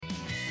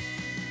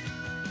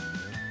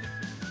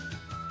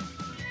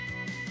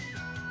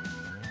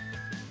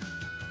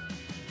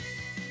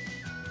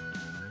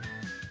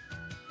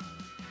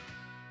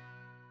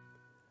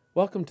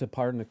Welcome to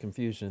Pardon the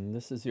Confusion.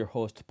 This is your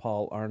host,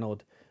 Paul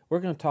Arnold. We're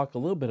going to talk a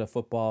little bit of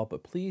football,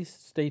 but please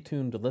stay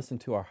tuned to listen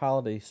to our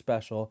holiday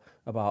special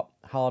about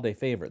holiday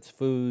favorites,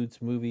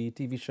 foods, movie,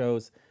 TV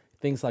shows,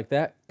 things like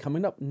that,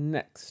 coming up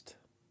next.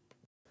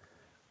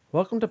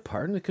 Welcome to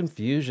Pardon the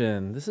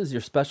Confusion. This is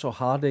your special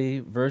holiday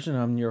version.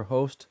 I'm your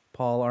host,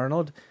 Paul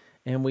Arnold,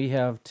 and we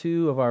have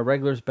two of our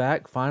regulars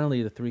back.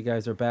 Finally, the three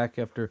guys are back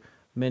after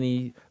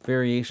many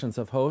variations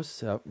of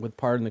hosts with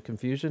Pardon the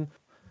Confusion.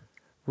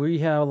 We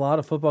have a lot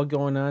of football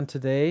going on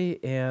today,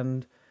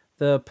 and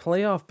the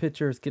playoff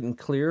picture is getting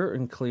clearer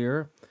and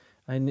clearer.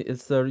 And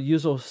it's the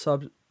usual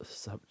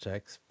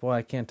subjects. Boy,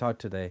 I can't talk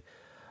today.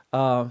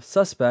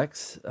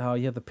 Suspects.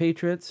 You have the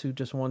Patriots, who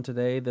just won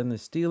today, then the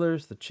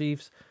Steelers, the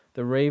Chiefs,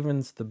 the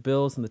Ravens, the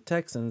Bills, and the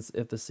Texans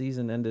if the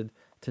season ended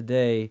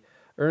today.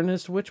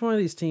 Ernest, which one of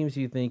these teams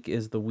do you think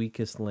is the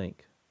weakest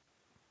link?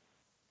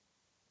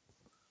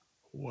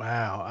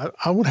 Wow,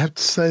 I would have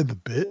to say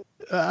the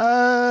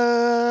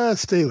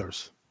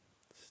Steelers.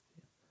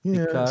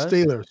 Yeah, Because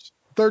Steelers.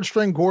 Third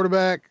string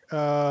quarterback.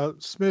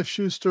 Smith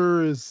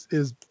Schuster is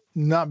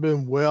not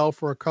been well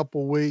for a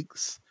couple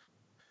weeks.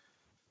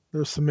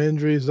 There's some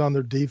injuries on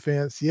their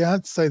defense. Yeah,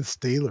 I'd say the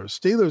Steelers.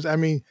 Steelers. I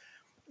mean,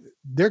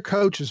 their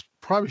coach is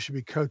probably should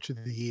be coach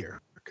of the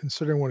year,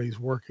 considering what he's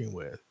working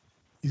with.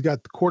 He's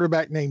got the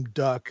quarterback named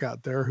Duck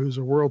out there, who's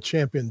a world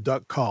champion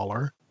duck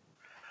caller.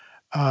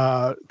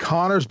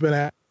 Connor's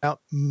been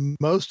out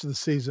most of the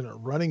season at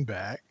running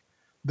back.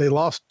 They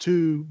lost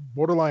two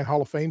borderline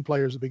Hall of Fame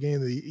players at the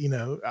beginning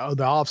of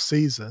the off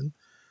season.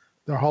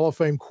 Their Hall of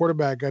Fame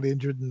quarterback got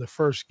injured in the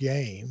first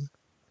game.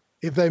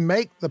 If they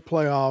make the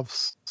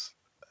playoffs,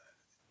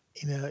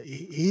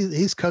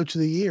 he's coach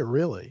of the year.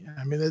 Really,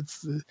 I mean,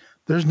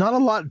 there's not a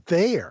lot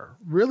there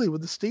really with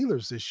the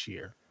Steelers this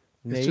year.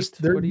 It's Nate,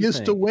 just they're what do you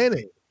used to think?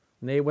 winning.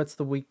 Nate, what's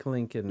the weak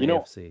link in the You know,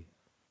 AFC?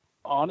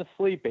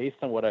 honestly, based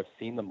on what I've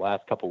seen the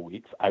last couple of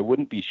weeks, I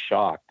wouldn't be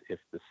shocked if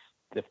the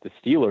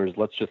Steelers,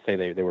 let's just say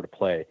they were to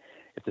play,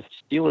 if the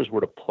Steelers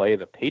were to play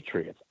the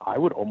Patriots, I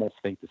would almost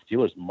think the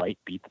Steelers might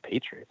beat the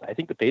Patriots. I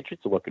think the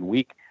Patriots are looking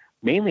weak,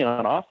 mainly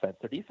on offense.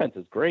 Their defense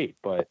is great,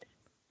 but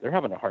they're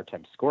having a hard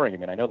time scoring. I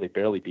mean, I know they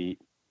barely beat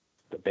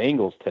the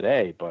Bengals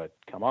today, but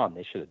come on,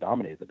 they should have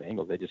dominated the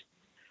Bengals.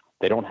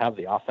 They don't have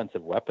the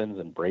offensive weapons,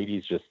 and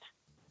Brady's just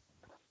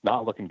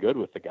not looking good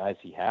with the guys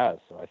he has.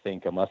 So I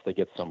think unless they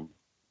get some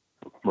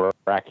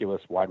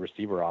miraculous wide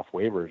receiver off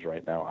waivers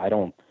right now,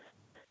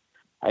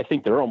 I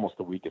think they're almost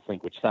the weakest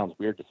link, which sounds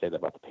weird to say that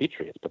about the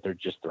Patriots, but their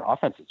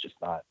offense is just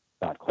not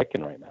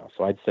clicking right now.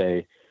 So I'd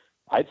say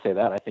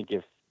that.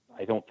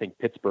 I don't think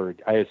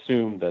Pittsburgh, I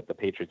assume that the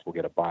Patriots will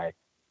get a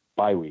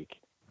bye week.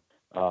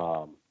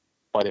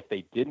 But if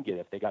they didn't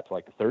if they got to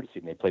like the third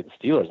seed and they played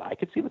the Steelers, I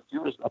could see the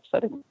Steelers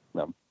upsetting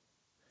them.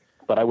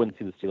 But I wouldn't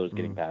see the Steelers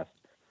getting past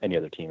any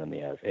other team in the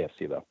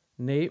AFC, though.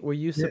 Nate, were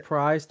you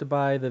surprised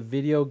by the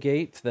video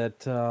gate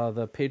that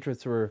the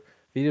Patriots were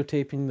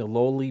videotaping the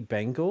lowly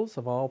Bengals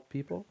of all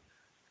people?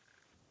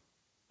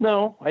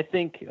 No, I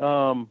think it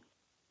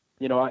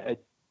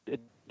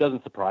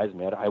doesn't surprise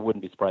me. I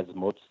wouldn't be surprised if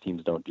most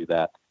teams don't do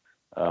that.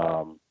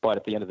 But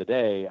at the end of the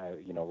day,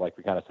 like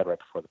we kind of said right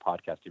before the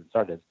podcast even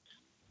started,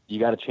 you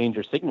got to change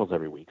your signals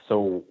every week.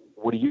 So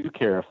what do you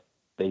care if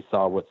they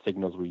saw what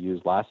signals we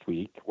used last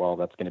week? Well,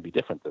 that's going to be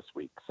different this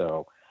week.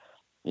 So,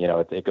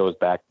 it goes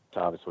back to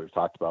obviously what we've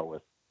talked about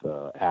with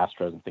the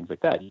Astros and things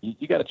like that.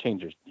 You got to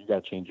change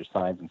your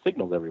signs and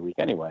signals every week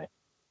anyway,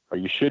 or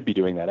you should be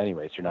doing that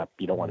anyway. So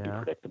you don't want to be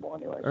predictable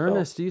anyway.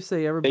 Ernest, so do you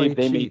say everybody cheats?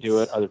 They may do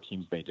it. Other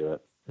teams may do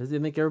it. Does it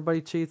make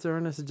everybody cheats,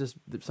 Ernest? And just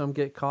some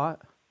get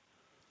caught?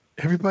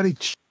 Everybody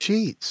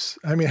cheats.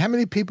 I mean, how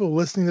many people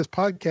listening to this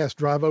podcast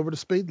drive over the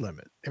speed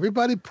limit?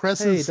 Everybody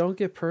presses. Hey, don't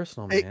get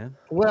personal, man.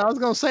 Well, I was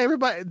going to say,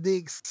 everybody, the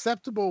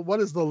acceptable, what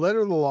is the letter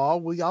of the law?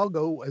 We all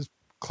go as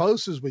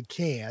close as we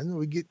can.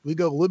 We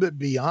go a little bit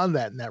beyond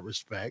that in that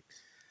respect.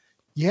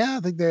 Yeah, I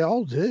think they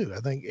all do. I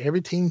think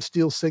every team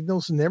steals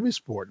signals in every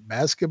sport: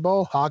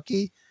 basketball,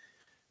 hockey,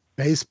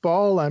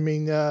 baseball. I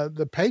mean,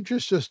 the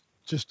Patriots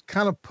just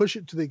kind of push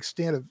it to the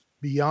extent of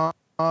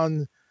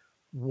beyond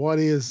what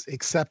is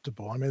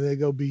acceptable. I mean, they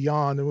go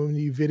beyond. And when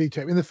you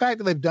videotape, and the fact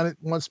that they've done it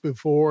once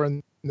before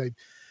and they've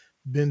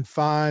been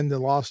fined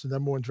and lost the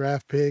number one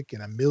draft pick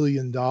and $1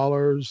 million.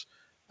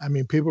 I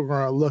mean, people are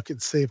going to look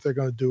and see if they're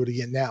going to do it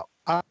again. Now,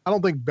 I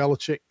don't think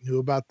Belichick knew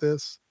about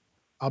this.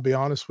 I'll be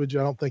honest with you.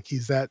 I don't think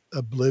he's that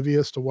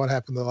oblivious to what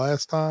happened the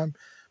last time,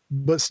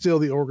 but still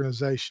the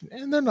organization,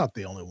 and they're not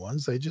the only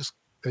ones. They just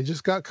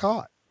got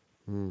caught.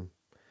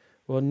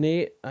 Well,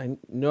 Nate, I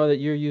know that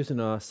you're using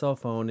a cell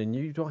phone and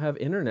you don't have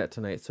internet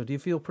tonight. So do you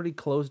feel pretty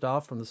closed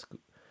off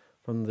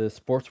from the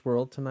sports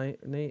world tonight,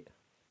 Nate?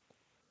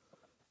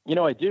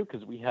 I do,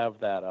 because we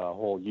have that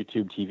whole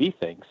YouTube TV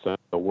thing. So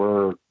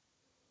we're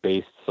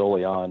based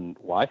solely on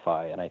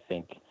Wi-Fi, and I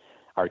think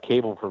our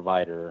cable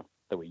provider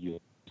that we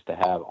used to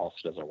have also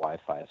does our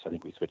Wi-Fi. So I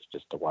think we switched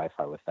just to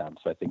Wi-Fi with them.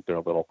 So I think they're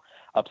a little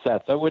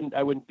upset. So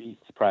I wouldn't be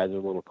surprised.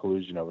 There's a little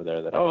collusion over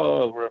there that,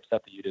 we're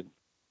upset that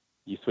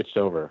you switched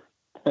over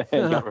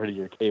and got rid of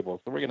your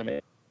cable. So we're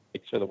gonna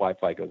make sure the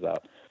Wi-Fi goes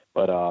out.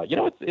 But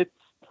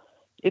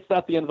it's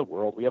not the end of the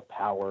world. We have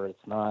power.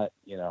 It's not,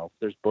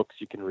 there's books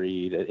you can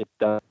read. It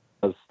does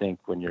stink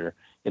when you're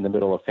in the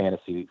middle of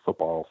fantasy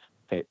football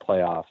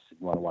playoffs and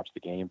you want to watch the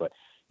game, but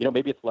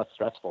maybe it's less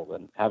stressful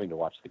than having to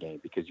watch the game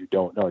because you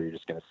don't know. You're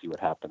just going to see what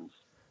happens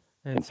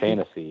in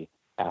fantasy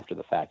after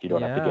the fact. You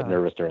don't have to get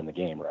nervous during the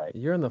game, right?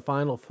 You're in the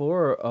Final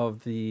Four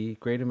of the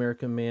Great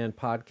American Man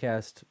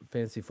Podcast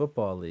Fantasy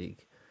Football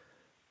League.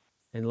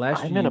 And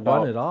last year you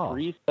won it all.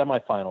 3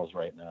 semifinals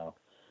right now.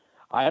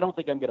 I don't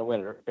think I'm going to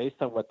win it. Based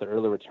on what the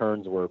early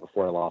returns were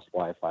before I lost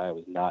Wi-Fi, I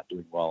was not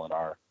doing well in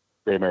our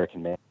Great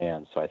American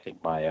Man. So I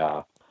think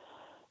my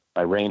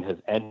reign has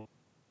ended.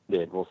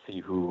 We'll see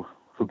who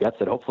gets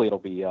it. Hopefully it'll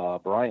be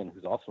Brian,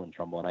 who's also in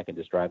Trumbull, and I can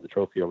just drive the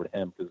trophy over to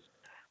him because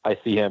I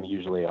see him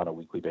usually on a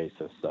weekly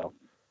basis. So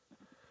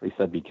at least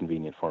that'd be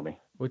convenient for me.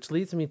 Which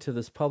leads me to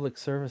this public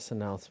service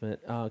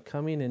announcement.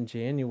 Coming in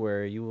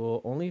January, you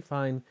will only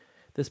find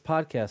this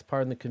podcast,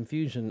 Pardon the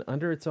Confusion,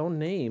 under its own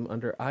name,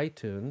 under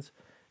iTunes,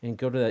 and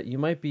go to that. You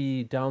might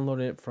be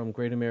downloading it from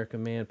Great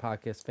American Man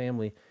Podcast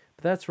Family,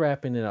 but that's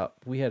wrapping it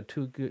up. We had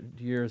 2 good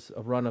years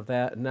of run of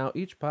that, and now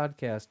each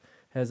podcast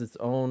has its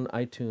own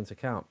iTunes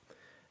account.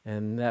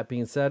 And that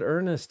being said,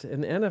 Ernest,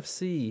 in the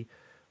NFC,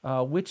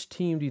 which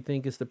team do you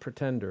think is the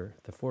pretender?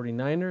 The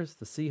 49ers,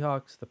 the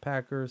Seahawks, the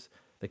Packers,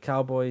 the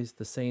Cowboys,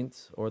 the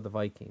Saints, or the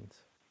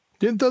Vikings?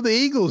 Didn't throw the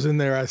Eagles in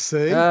there, I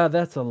see.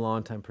 That's a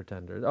long-time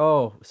pretender.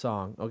 Oh,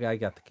 song. Okay, I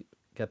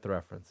get the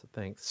reference.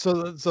 Thanks.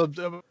 So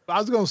I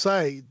was going to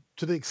say,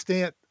 to the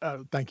extent,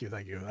 thank you.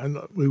 And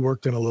we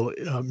worked in a little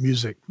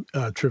music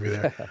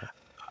trivia there.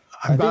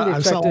 I'm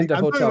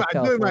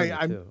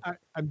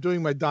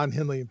doing my Don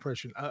Henley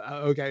impression.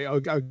 Okay.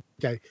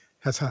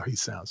 That's how he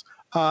sounds.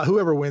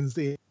 Whoever wins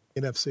the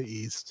NFC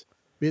East,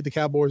 be it the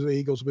Cowboys or the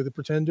Eagles, will be the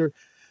pretender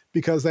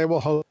because they will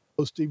host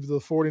either the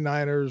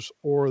 49ers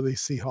or the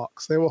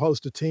Seahawks. They will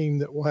host a team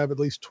that will have at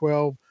least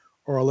 12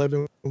 or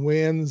 11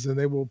 wins, and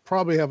they will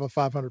probably have a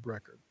 500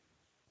 record.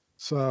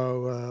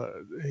 So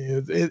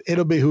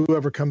it'll be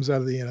whoever comes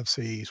out of the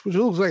NFC East, which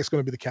looks like it's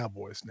going to be the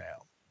Cowboys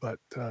now. But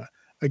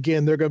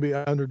again, they're going to be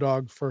an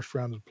underdog first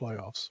round of the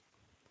playoffs.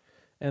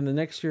 And the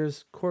next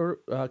year's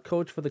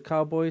coach for the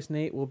Cowboys,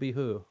 Nate, will be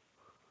who?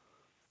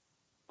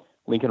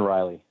 Lincoln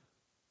Riley.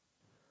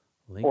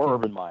 Or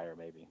Urban Meyer,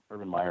 maybe.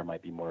 Urban Meyer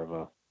might be more of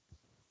a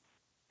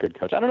good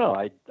coach. I don't know.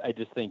 I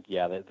just think,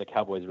 the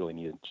Cowboys really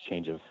need a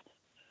change of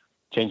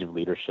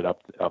leadership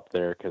up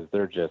there because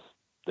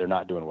they're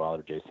not doing well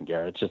under Jason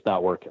Garrett. It's just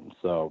not working.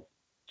 So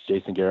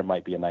Jason Garrett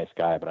might be a nice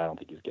guy, but I don't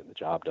think he's getting the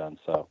job done.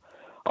 So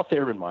I'll say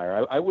Urban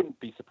Meyer. I wouldn't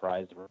be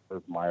surprised if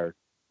Urban Meyer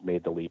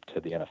made the leap to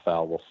the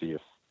NFL. We'll see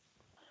if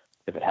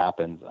it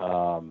happens.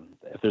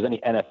 If there's any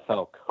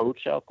NFL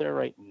coach out there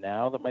right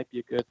now that might be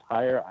a good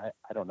hire,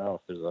 I don't know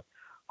if there's a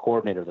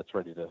coordinator that's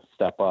ready to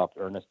step up.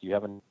 Ernest, do you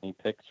have any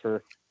picks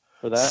for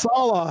that?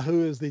 Saleh,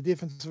 who is the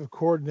defensive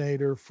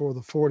coordinator for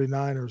the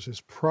 49ers,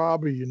 is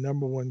probably your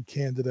number one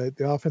candidate.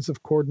 The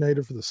offensive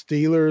coordinator for the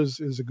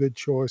Steelers is a good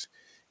choice.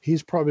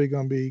 He's probably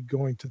going to be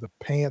going to the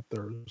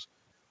Panthers.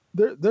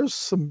 There's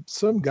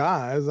some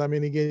guys. I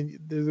mean, again,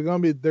 they're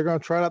going to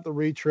try out the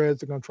retreads.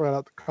 They're going to try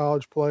out the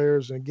college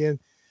players. And again,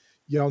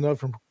 y'all know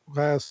from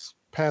past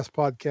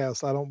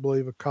podcasts, I don't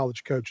believe a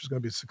college coach is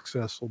going to be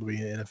successful to be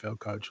an NFL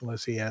coach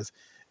unless he has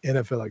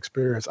NFL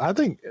experience. I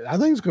think it's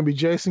going to be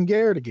Jason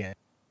Garrett again.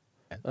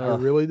 I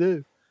really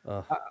do.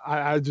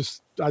 I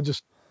just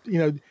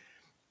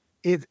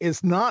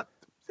it's not.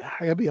 I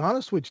gotta be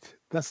honest with you.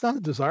 That's not a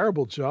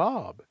desirable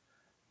job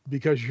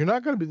because you're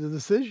not going to be the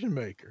decision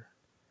maker.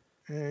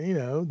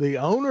 And, the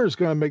owner is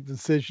going to make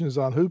decisions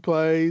on who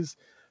plays,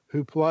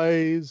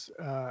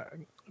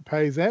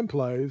 pays and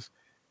plays,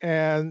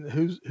 and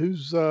who's who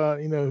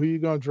you're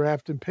going to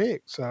draft and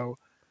pick. So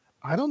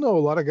I don't know a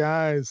lot of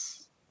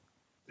guys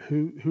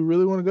who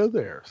really want to go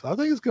there. So I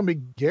think it's going to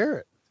be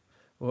Garrett.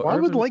 Well, why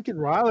would Lincoln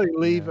Riley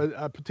leave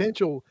a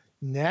potential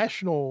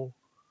national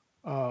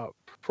a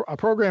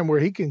program where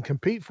he can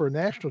compete for a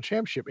national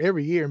championship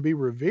every year and be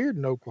revered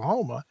in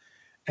Oklahoma?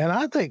 And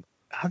I think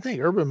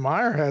Urban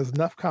Meyer has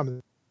enough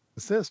common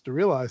sense to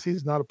realize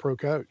he's not a pro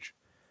coach.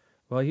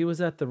 Well, he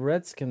was at the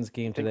Redskins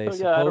game today,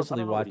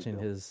 supposedly watching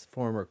his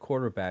former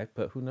quarterback,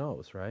 but who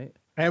knows, right?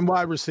 And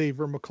wide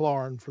receiver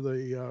McLaurin for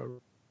the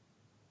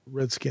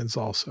Redskins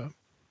also.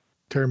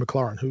 Terry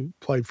McLaurin, who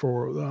played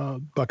for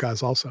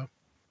Buckeyes also.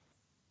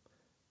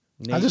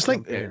 I just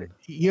think,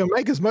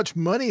 make as much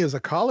money as a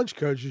college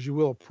coach as you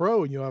will a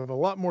pro, and you'll have a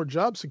lot more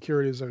job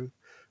security as a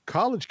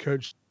college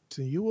coach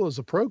than you will as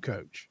a pro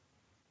coach.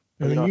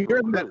 And when you're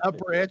in that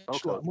upper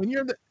echelon, when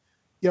you're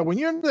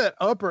in that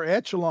upper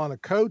echelon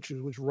of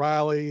coaches, which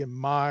Riley and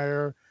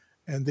Meyer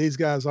and these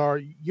guys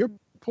are, you're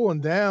pulling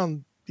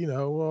down,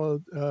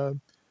 Saban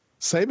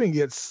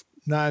gets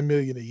 $9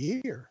 million a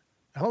year.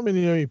 I don't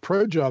mean any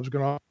pro jobs are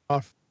going to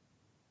offer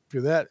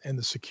that and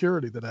the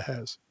security that it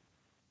has.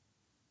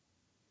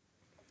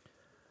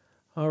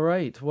 All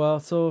right. Well,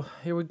 so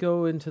here we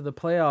go into the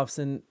playoffs.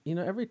 And,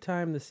 every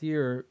time this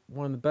year,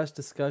 one of the best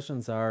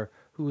discussions are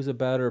who's a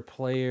better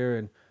player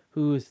and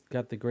who's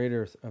got the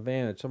greater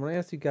advantage. So I'm going to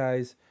ask you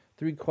guys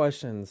 3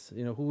 questions.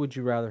 Who would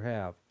you rather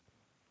have?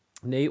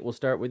 Nate, we'll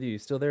start with you. You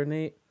still there,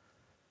 Nate?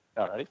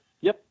 All right.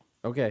 Yep.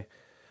 Okay.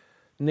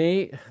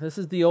 Nate, this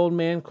is the old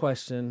man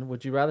question.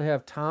 Would you rather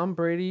have Tom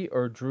Brady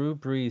or Drew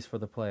Brees for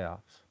the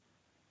playoffs?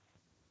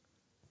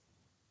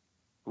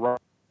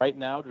 Right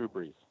now, Drew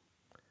Brees.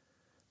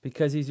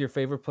 Because he's your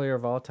favorite player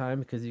of all time,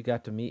 because you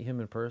got to meet him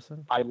in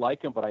person? I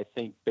like him, but I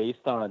think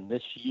based on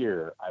this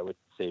year, I would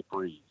say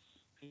Brees.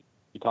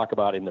 You talk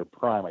about in their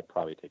prime, I'd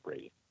probably take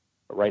Brady.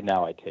 But right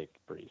now, I take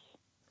Brees.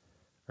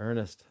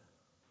 Ernest.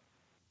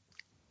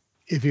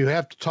 If you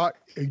have to talk,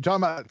 are you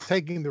talking about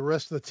taking the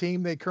rest of the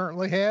team they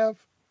currently have?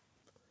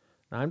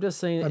 I'm just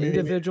saying I mean,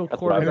 individual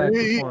that's what I quarterback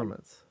mean.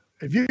 performance.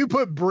 If you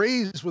put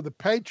Breeze with the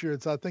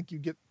Patriots, I think you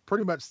get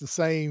pretty much the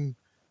same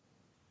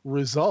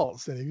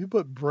results. And if you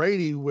put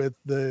Brady with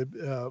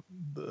the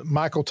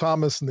Michael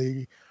Thomas and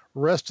the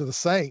rest of the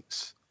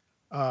Saints,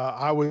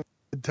 I would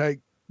take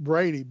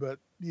Brady. But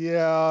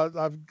yeah,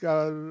 I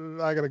got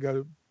to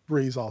go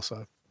Breeze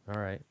also.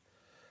 All right.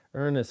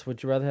 Ernest,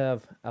 would you rather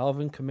have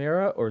Alvin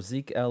Kamara or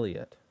Zeke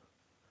Elliott?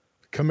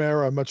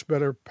 Kamara, much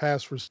better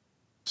pass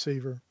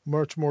receiver,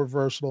 much more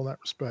versatile in that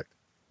respect.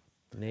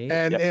 Nate?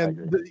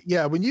 And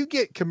when you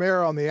get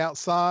Kamara on the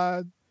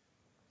outside,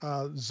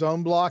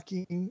 zone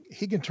blocking,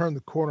 he can turn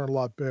the corner a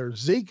lot better.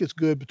 Zeke is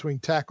good between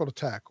tackle to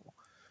tackle,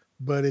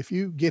 but if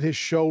you get his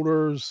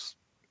shoulders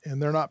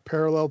and they're not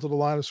parallel to the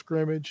line of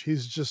scrimmage,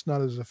 he's just not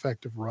as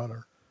effective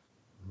runner.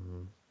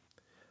 Mm-hmm.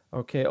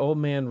 Okay, old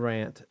man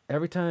rant.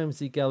 Every time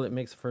Zeke Elliott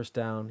makes a first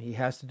down, he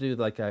has to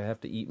do I have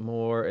to eat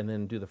more and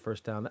then do the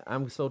first down.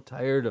 I'm so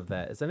tired of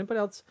that. Is anybody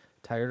else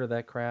tired of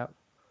that crap?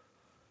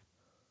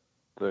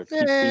 The keep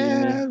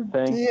feeding me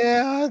thing?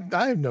 Yeah,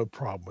 I have no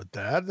problem with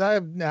that. I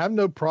have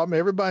no problem.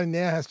 Everybody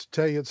now has to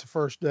tell you it's a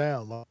first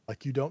down.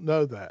 Like you don't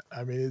know that.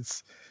 I mean,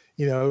 it's,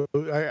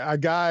 a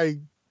guy,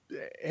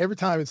 every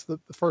time it's the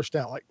first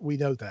down, like we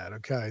know that,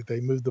 okay, they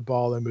move the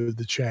ball, they move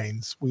the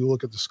chains. We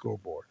look at the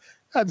scoreboard.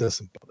 That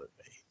doesn't bother me.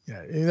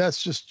 Yeah,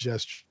 that's just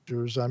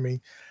gestures. I mean,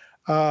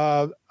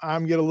 I'm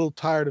getting a little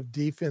tired of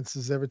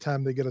defenses every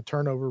time they get a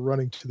turnover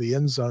running to the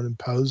end zone and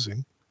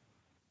posing.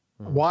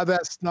 Why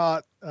that's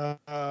not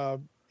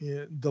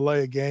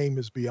delay a game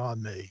is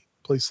beyond me.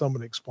 Please,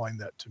 someone explain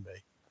that to me.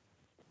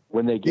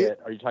 When they get,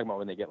 are you talking about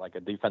when they get like a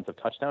defensive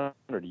touchdown,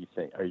 or are you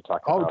talking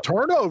about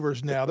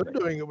turnovers now? They're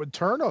doing it with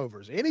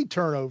turnovers. Any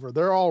turnover,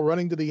 they're all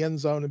running to the end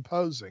zone and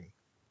posing.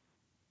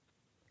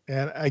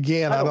 And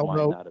again, I don't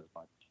know. That as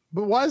much.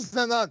 But why is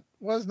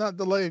not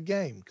delay a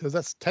game? Because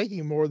that's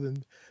taking more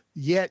than.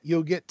 Yet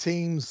you'll get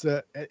teams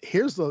that.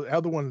 Here's the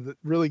other one that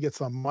really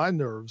gets on my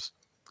nerves.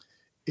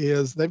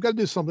 Is they've got to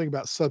do something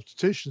about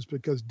substitutions,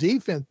 because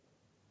defenses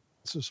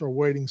are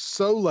waiting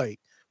so late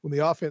when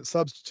the offense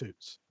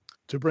substitutes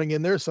to bring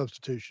in their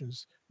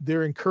substitutions.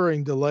 They're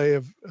incurring delay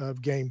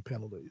of game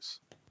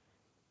penalties.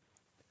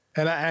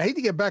 And I hate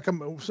to get back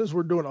on, since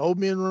we're doing old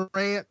men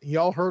rant,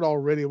 y'all heard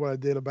already what I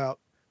did about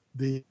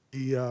the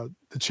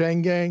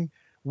chain gang.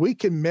 We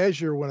can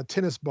measure when a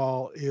tennis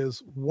ball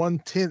is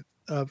 1/10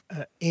 of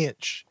an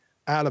inch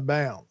out of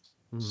bounds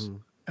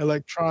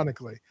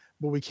electronically.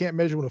 But we can't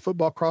measure when a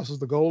football crosses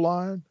the goal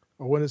line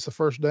or when it's the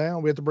first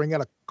down. We have to bring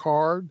out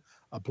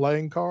a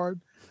playing card.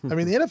 I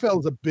mean, the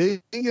NFL is a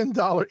 $1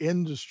 billion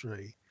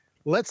industry.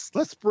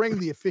 Let's bring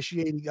the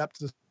officiating up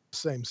to the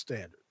same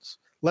standards.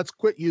 Let's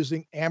quit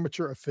using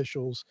amateur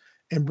officials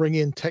and bring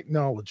in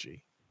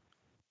technology.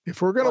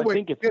 If we're going to I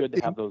think it's good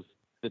to have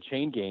the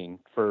chain gang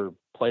for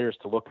players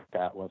to look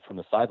at from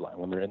the sideline.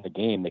 When they're in the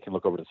game, they can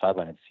look over to the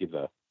sideline and see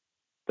the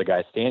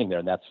guy standing there,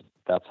 and that's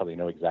how they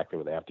know exactly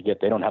what they have to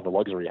get. They don't have the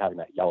luxury of having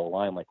that yellow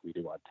line like we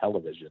do on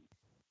television.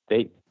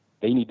 They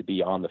need to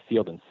be on the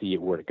field and see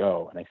where to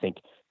go. And I think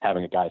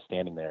having a guy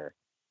standing there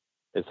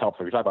is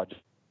helpful. If you're talking about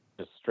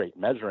just straight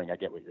measuring, I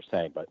get what you're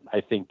saying, but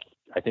I think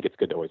it's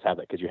good to always have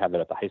that, because you have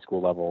that at the high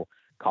school level,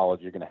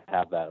 college, you're going to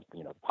have that,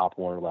 Pop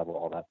Warner level,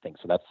 all that thing.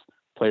 So that's,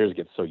 players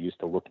get so used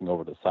to looking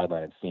over the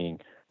sideline and seeing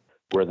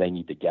where they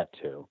need to get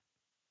to.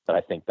 But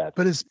I think that's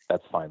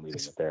fine leaving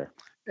it there.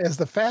 As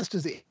the fast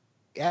as the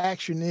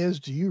action is,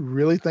 do you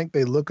really think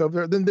they look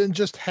over there? Then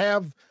just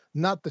have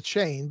not the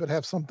chain, but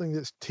have something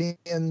that's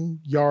 10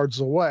 yards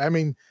away. I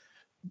mean,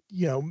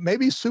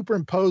 maybe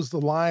superimpose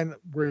the line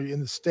where in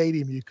the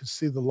stadium you can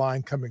see the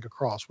line coming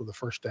across where the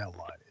first down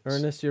line is.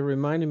 Ernest, you're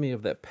reminding me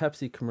of that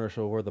Pepsi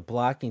commercial where the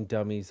blocking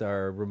dummies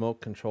are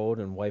remote controlled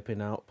and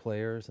wiping out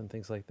players and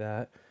things like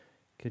that.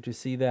 Could you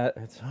see that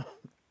at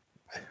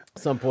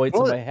some point?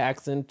 Somebody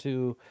hacks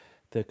into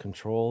the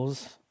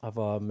controls of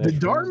a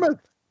measurement.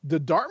 The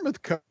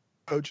Dartmouth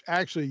coach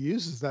actually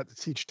uses that to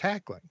teach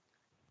tackling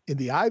in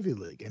the Ivy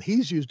League, and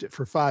he's used it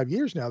for 5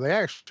 years now. They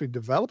actually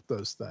developed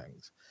those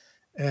things,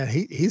 and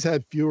he's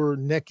had fewer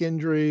neck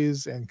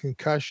injuries and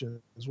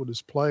concussions with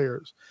his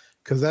players,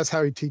 because that's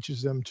how he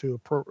teaches them to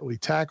appropriately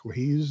tackle.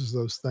 He uses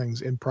those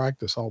things in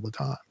practice all the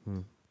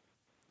time.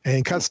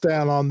 And cuts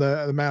down on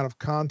the amount of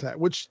contact,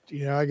 which,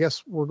 I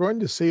guess we're going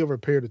to see over a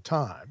period of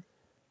time.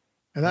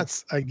 And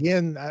that's,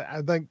 again,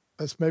 I think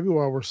That's maybe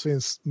why we're seeing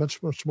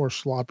much more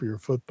sloppier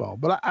football.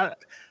 But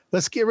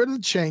let's get rid of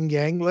the chain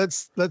gang.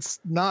 Let's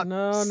not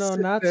No, sit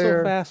not so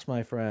there. fast,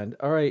 my friend.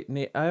 All right,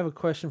 Nate, I have a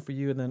question for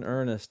you and then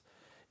Ernest.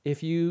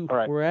 If you All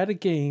right. were at a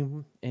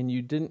game and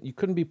you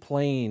couldn't be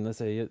playing, let's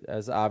say,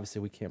 as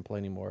obviously we can't play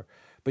anymore,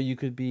 but you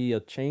could be a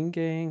chain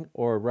gang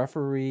or a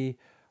referee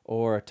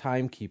or a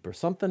timekeeper,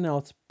 something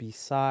else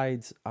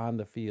besides on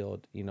the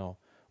field,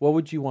 what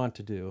would you want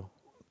to do?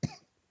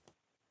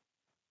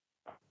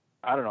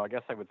 I don't know. I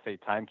guess I would say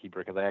timekeeper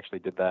because I actually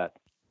did that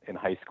in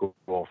high school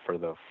for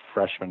the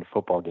freshman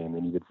football game.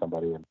 They needed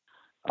somebody, and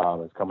I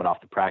was coming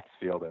off the practice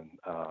field, and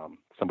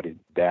somebody's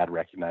dad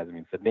recognized me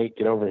and said, "Nate,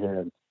 get over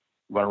here and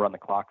you want to run the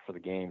clock for the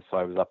game." So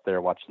I was up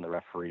there watching the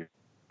referee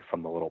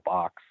from the little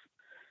box,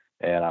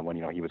 and when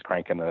he was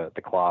cranking the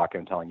clock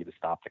and telling you to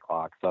stop the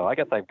clock. So I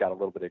guess I've got a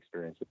little bit of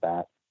experience with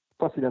that.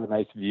 Plus, you have a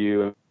nice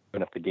view,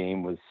 and if the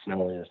game was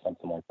snowy or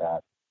something like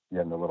that, you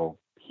have the little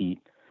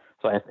heat.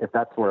 So if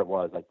that's where it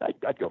was,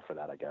 I'd go for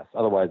that, I guess.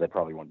 Otherwise, I'd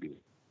probably want to be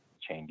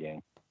chain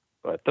gang.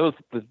 But the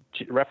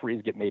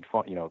referees get made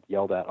fun,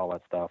 yelled at, all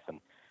that stuff, and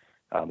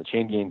the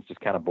chain gang's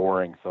just kind of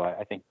boring. So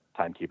I think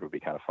timekeeper would be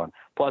kind of fun.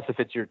 Plus, if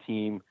it's your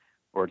team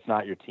or it's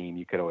not your team,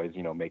 you could always,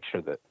 make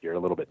sure that you're a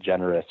little bit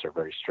generous or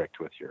very strict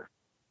with your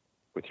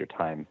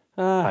timing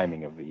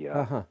of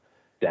the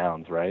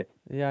downs, right?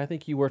 Yeah, I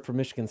think you worked for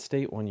Michigan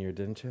State one year,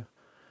 didn't you?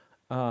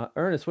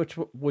 Ernest, which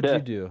would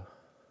you do?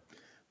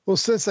 Well,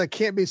 since I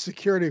can't be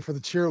security for the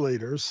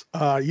cheerleaders,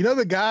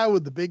 the guy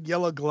with the big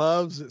yellow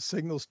gloves that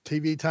signals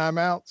TV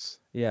timeouts?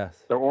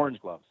 Yes. They're orange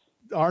gloves.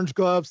 Orange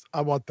gloves?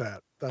 I want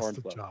that. That's Orange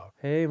the gloves. job.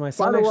 Hey, my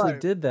son actually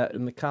did that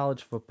in the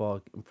college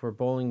football for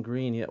Bowling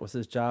Green. It was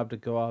his job to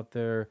go out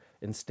there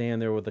and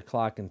stand there with the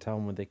clock and tell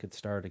them when they could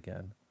start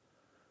again.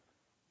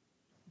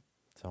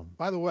 So,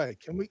 by the way,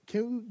 can we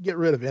get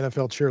rid of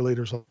NFL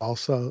cheerleaders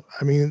also?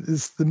 I mean,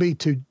 it's the Me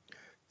Too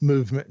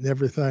movement and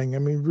everything. I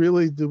mean,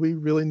 really, do we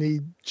really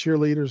need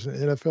cheerleaders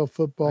in NFL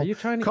football? Are you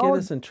trying to get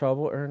us in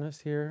trouble,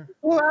 Ernest, here?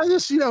 Well, I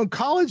just,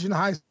 college and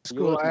high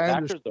school, I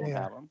understand. Packers don't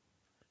have them.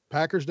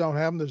 Packers don't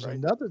have them. There's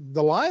another.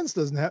 The Lions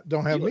don't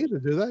have them either,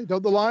 do they?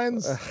 Don't the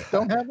Lions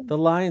don't have them? The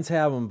Lions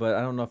have them, but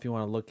I don't know if you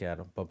want to look at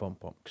them. The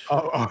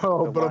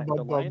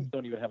Lions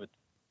don't even have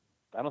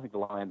I don't think the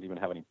Lions even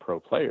have any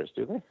pro players,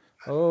 do they?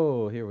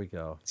 Oh, here we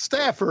go.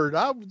 Stafford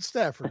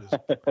is.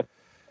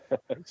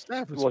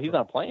 Well, he's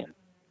not playing.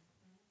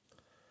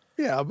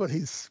 Yeah, but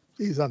he's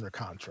under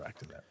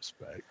contract in that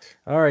respect.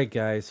 All right,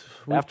 guys.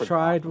 We've Stafford's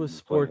tried awesome. with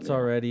sports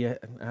already.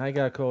 I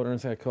got a cold,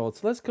 Ernest got a cold.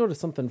 So let's go to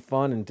something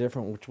fun and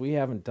different, which we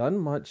haven't done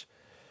much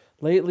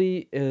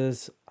lately,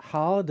 is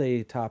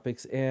holiday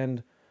topics.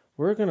 And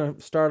we're going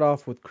to start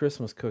off with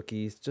Christmas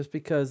cookies just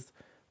because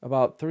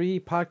about 3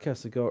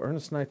 podcasts ago,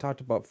 Ernest and I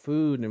talked about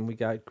food, and we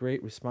got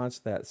great response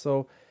to that.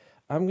 So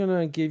I'm going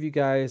to give you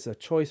guys a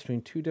choice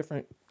between 2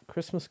 different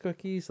Christmas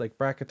cookies, like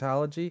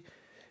bracketology,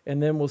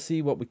 and then we'll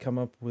see what we come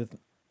up with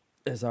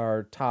as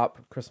our top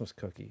Christmas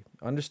cookie.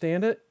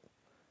 Understand it?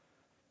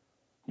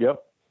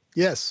 Yep.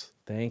 Yes.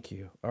 Thank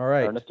you. All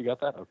right. Ernest, you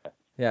got that? Okay.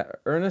 Yeah,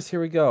 Ernest,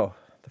 here we go.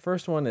 The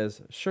first one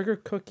is sugar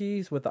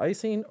cookies with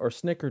icing or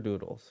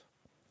snickerdoodles?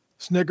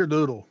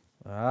 Snickerdoodle.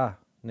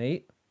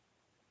 Nate?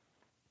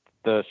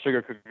 The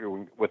sugar cookie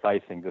with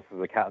icing. This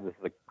is a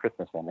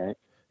Christmas one, right?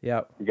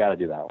 Yeah. You got to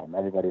do that one.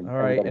 Everybody. All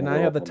right, and I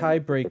have the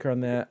tiebreaker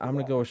on that. I'm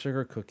going to go with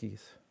sugar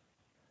cookies.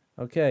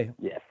 Okay.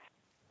 Yes.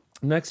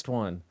 Next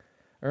one.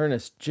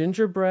 Ernest,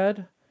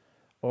 gingerbread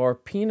or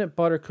peanut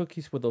butter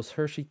cookies with those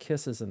Hershey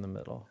Kisses in the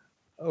middle?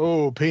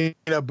 Oh,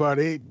 peanut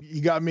butter.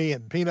 You got me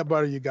in. Peanut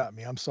butter, you got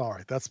me. I'm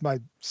sorry. That's my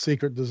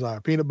secret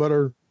desire. Peanut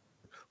butter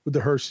with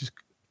the Hershey's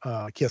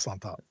kiss on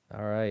top.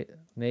 All right.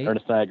 Nate?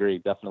 Ernest and I agree.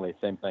 Definitely.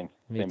 Same thing.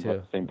 Me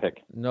too. Same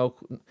pick. No.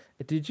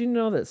 Did you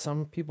know that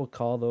some people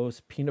call those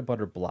peanut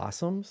butter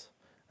blossoms?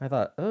 I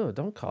thought, oh,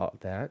 don't call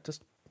it that.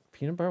 Just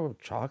peanut butter with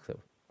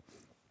chocolate.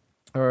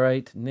 All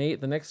right, Nate,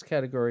 the next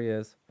category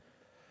is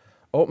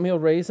oatmeal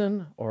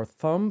raisin or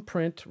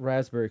thumbprint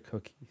raspberry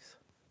cookies?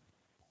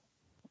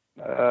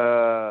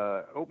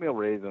 Oatmeal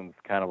raisin's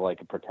kind of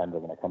like a pretender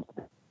when it comes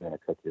to being a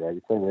cookie, right?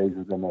 You put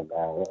raisins in there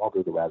now. I'll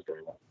do the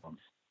raspberry ones.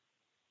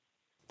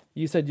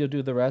 You said you'll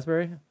do the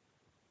raspberry?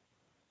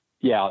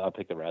 Yeah, I'll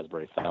pick the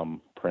raspberry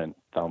thumb,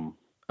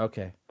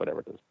 Okay. whatever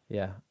it is.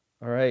 Yeah.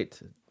 All right.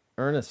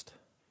 Ernest.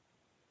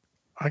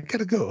 I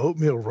gotta go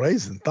oatmeal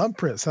raisin.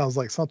 Thumbprint sounds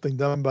like something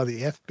done by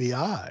the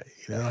FBI.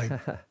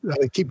 Like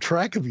they keep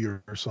track of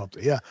you or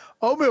something. Yeah,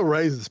 oatmeal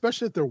raisins,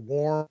 especially if they're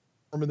warm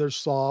and they're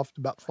soft,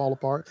 about to fall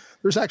apart.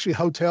 There's actually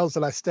hotels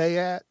that I stay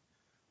at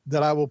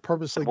that I will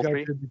purposely go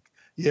to.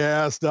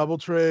 Yes,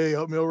 DoubleTree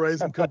oatmeal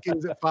raisin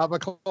cookies at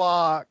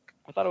 5:00.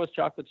 I thought it was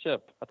chocolate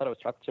chip.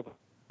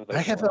 I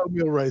have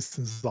oatmeal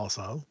raisins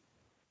also.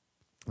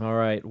 All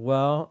right.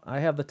 Well, I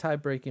have the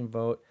tie-breaking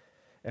vote,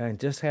 and I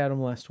just had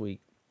them last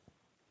week.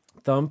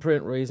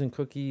 Thumbprint raisin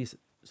cookies,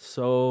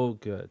 so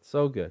good.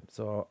 So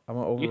I'm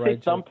going to override you. You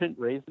say thumbprint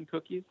raisin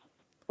cookies?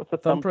 What's a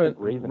thumbprint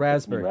raisin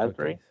raspberry cookie?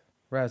 cookies.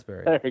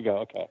 Raspberry. There you go.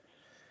 Okay.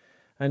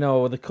 I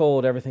know, with the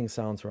cold, everything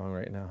sounds wrong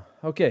right now.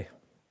 Okay.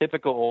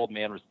 typical old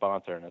man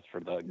response, Ernest, for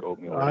the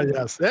oatmeal.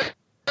 Yes.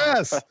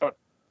 Yes.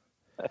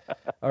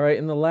 All right,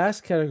 in the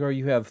last category,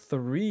 you have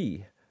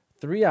three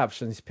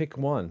options. Pick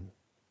one.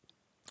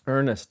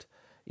 Ernest,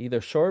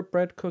 either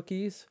shortbread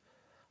cookies,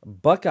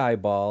 Buckeye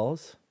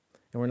balls,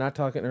 and we're not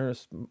talking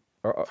Ernest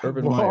or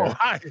Urban Meyer,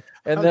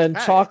 and then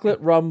chocolate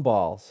rum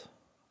balls.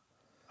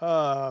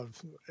 I'll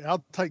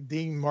take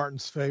Dean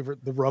Martin's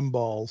favorite, the rum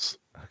balls.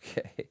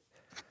 Okay.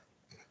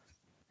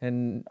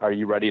 And are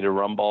you ready to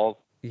rum balls?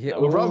 Yeah.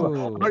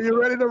 No. Are you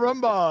ready to rum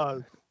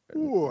balls?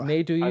 Ooh.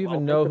 Nate, do you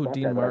even know who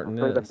Dean Martin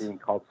is? Them being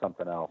called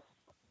something else.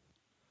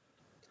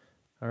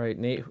 All right,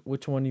 Nate,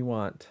 which one do you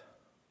want?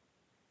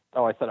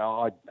 Oh, I said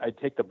I'd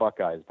take the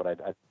Buckeyes, but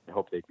I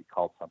hope they'd be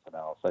called something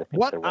else. I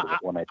think they're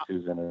One Night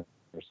Susan or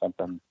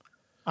something.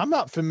 I'm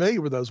not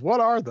familiar with those. What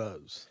are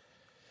those?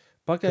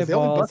 Buckeye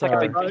balls are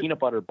like a peanut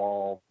butter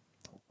ball.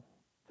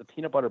 The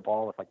peanut butter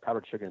ball with like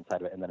powdered sugar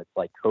inside of it, and then it's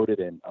like coated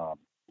in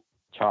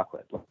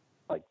chocolate,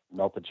 like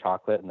melted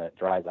chocolate, and then it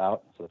dries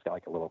out. So it's got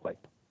like a little like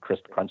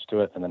crisp crunch to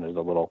it, and then there's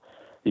a little.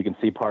 You can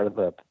see part of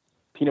the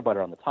peanut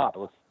butter on the top. It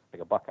looks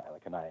like a Buckeye,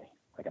 like an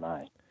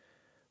eye.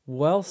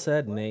 Well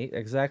said, Nate.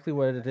 Exactly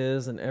what it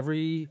is, and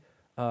every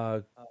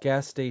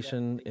gas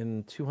station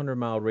in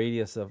 200-mile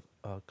radius of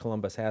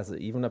Columbus has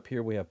it. Even up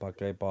here, we have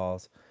Buckeye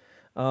balls.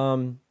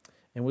 And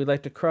we'd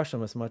like to crush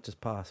them as much as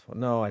possible.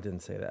 No, I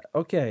didn't say that.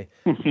 Okay.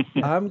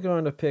 I'm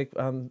going to pick...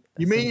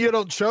 you mean you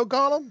don't choke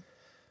on them?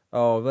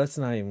 Oh, let's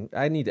not even...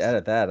 I need to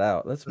edit that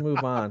out. Let's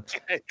move on.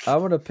 I'm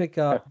going to pick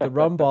up... The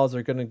rum balls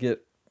are going to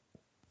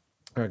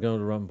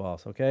rum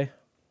balls, okay?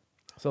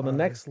 So the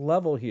next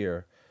level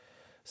here.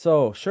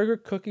 So, sugar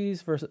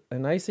cookies versus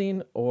an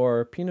icing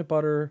or peanut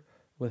butter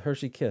with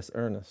Hershey Kiss,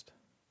 Ernest?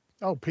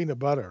 Oh, peanut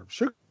butter.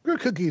 Sugar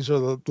cookies are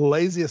the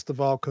laziest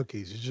of all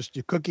cookies. It's just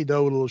your cookie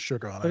dough with a little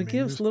sugar on it. But it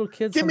gives little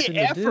kids something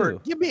to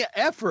do. Give me an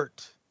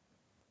effort.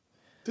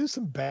 Do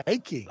some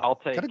baking.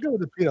 Gotta go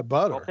with the peanut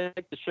butter. I'll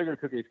take the sugar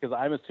cookies because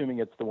I'm assuming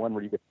it's the one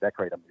where you get to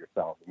decorate them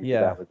yourself. You do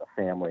that with a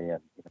family,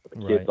 and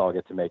the kids all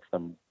get to make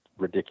some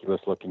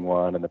ridiculous looking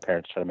one, and the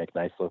parents try to make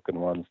nice looking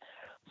ones.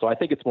 So I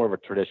think it's more of a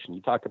tradition.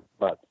 You talk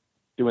about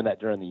doing that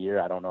during the year.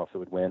 I don't know if it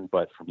would win,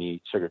 but for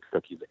me, sugar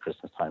cookies at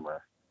Christmas time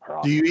are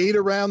awesome. Do you eat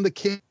around the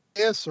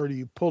kiss, or do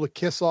you pull the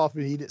kiss off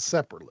and eat it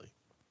separately?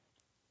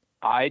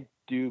 I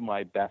do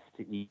my best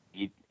to eat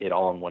it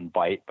all in one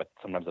bite, but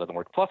sometimes it doesn't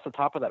work. Plus, the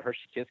top of that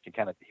Hershey Kiss can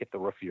kind of hit the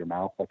roof of your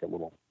mouth like a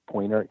little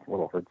pointer. It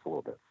hurts a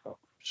little bit. So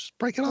just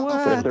break it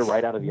off. But if they're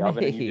right out of the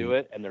oven and you do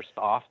it and they're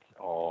soft,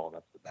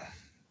 that's the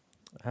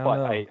best.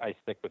 I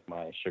stick with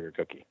my sugar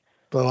cookie.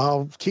 But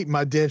I'll keep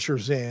my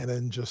dentures in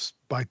and just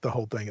bite the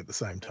whole thing at the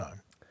same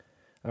time.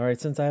 All right,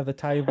 since I have the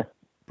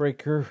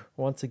tiebreaker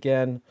once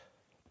again,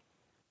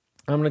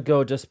 I'm going to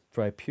go just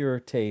by pure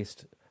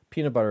taste.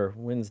 Peanut butter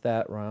wins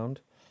that round.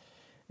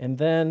 And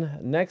then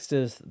next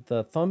is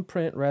the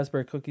thumbprint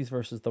raspberry cookies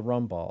versus the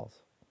rum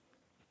balls.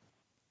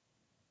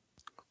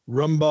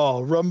 Rum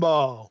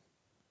ball.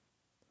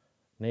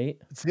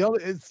 Nate? Do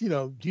you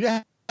know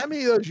how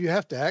many of those you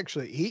have to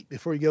actually eat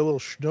before you get a little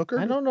schnookered?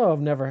 I don't know.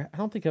 I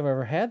don't think I've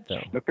ever had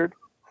them. Schnookered?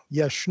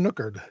 Yeah,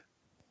 schnookered.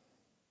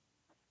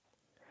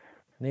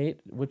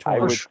 Nate, which one? I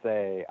would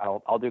say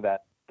I'll do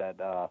that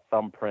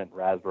thumbprint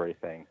raspberry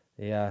thing.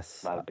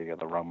 Yes. Not a big of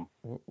the rum.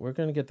 We're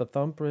going to get the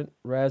thumbprint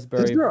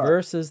raspberry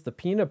versus the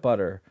peanut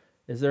butter.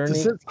 Is there any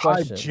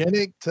question? Is it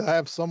hygienic to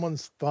have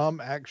someone's thumb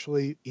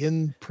actually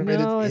imprinted?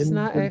 No, it's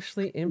not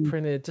actually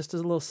imprinted. Just a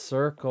little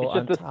circle on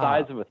top. It's just the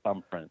size of a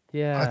thumbprint.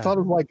 Yeah. I thought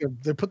it was like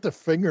they put their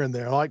finger in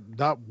there, like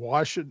not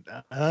wash it,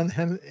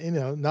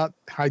 not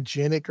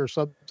hygienic or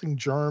something,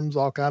 germs,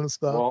 all kind of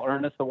stuff. Well,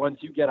 Ernest, the ones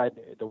that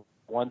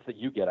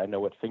you get, I know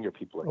what finger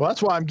people are. Well,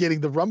 that's why I'm getting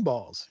the rum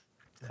balls.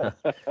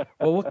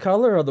 Well, what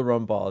color are the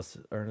rum balls,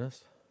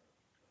 Ernest?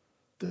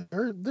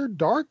 They're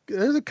dark.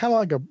 They're kind of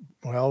like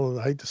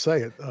I hate to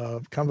say it,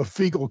 kind of a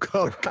fecal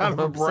color, kind of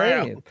a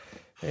brown.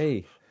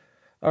 Hey,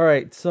 all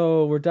right.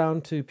 So we're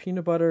down to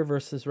peanut butter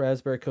versus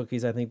raspberry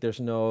cookies. I think there's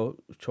no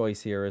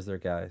choice here, is there,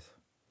 guys?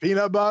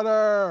 Peanut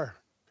butter.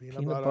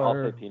 Peanut butter.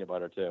 I'll say peanut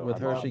butter too. With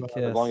Hershey Kiss.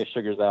 As long as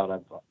sugar's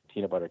out,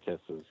 peanut butter Kiss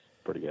is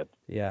pretty good.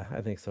 Yeah,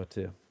 I think so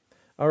too.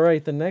 All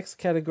right. The next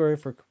category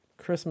for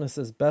Christmas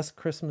is best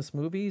Christmas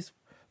movies.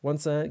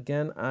 Once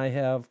again, I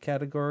have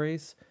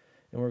categories,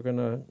 and we're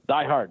gonna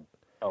Die Hard.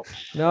 Oh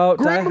no,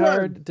 Die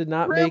Hard did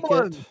not make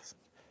it.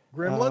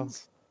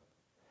 Gremlins.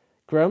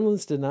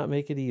 Gremlins did not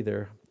make it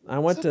either. I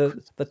went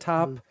to the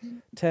top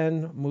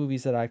 10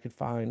 movies that I could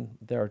find.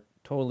 They're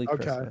totally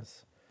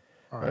Christmas.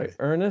 All right.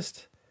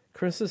 Ernest,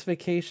 Christmas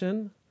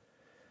Vacation,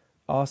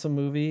 awesome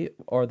movie,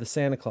 or The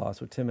Santa Claus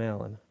with Tim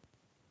Allen.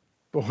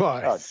 Boy,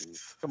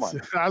 come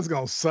on. I was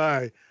gonna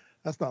say.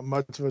 That's not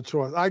much of a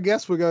choice. I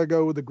guess we got to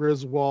go with the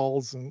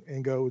Griswolds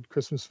and go with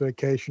Christmas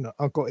Vacation.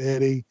 Uncle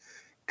Eddie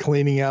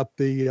cleaning out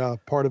the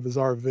part of his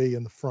RV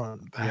in the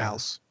front of the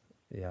house.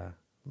 Yeah.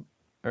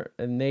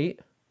 And Nate?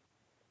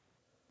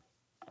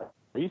 Are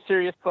you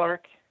serious,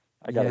 Clark?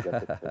 I got to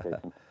get this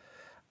vacation.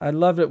 I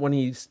loved it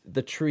when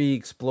the tree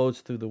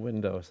explodes through the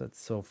windows.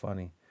 That's so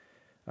funny.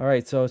 All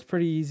right, so it's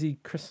pretty easy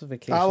Christmas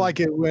vacation. I like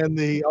it when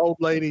the old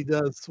lady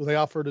when they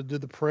offer to do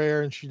the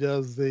prayer and she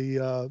does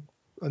the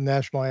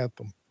national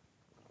anthem.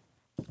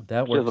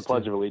 That She does the works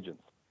Pledge too. of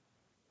Allegiance.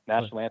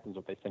 National anthem's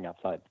what they sing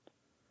outside.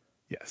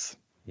 Yes.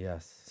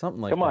 Yes,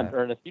 something like Come on, that.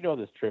 Ernest. You know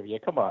this trivia.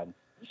 Come on.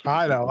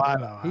 I know.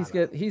 Next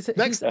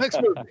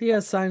movie. He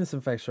has sinus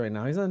infection right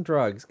now. He's on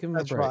drugs. Give him a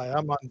That's break. right.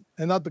 I'm on,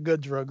 and not the good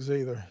drugs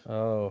either.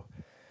 Oh,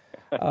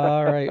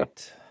 all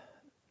right,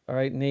 all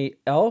right, Nate.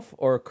 Elf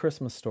or A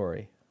Christmas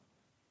Story?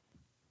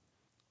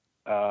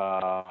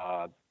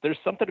 There's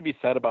something to be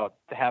said about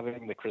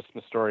having the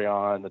Christmas Story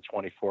on the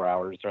 24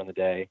 hours during the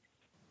day,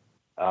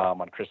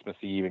 on Christmas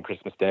Eve and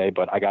Christmas Day.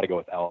 But I got to go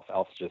with Elf.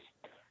 Elf's just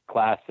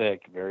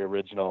classic, very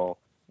original.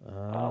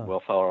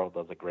 Will Ferrell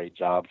does a great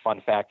job.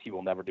 Fun fact: he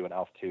will never do an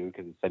Elf 2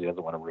 because he said he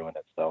doesn't want to ruin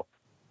it. So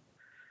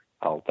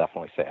I'll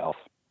definitely say Elf.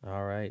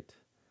 All right,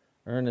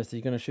 Ernest, are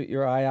you going to shoot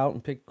your eye out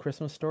and pick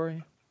Christmas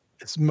Story?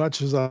 As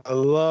much as I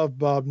love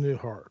Bob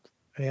Newhart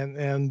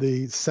and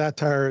the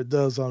satire it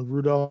does on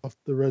Rudolph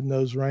the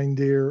Red-Nosed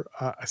Reindeer,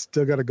 I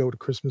still got to go to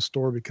Christmas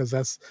Story because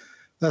that's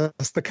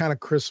the kind of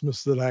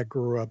Christmas that I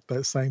grew up.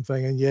 That same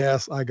thing. And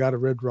yes, I got a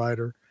Red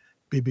Ryder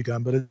BB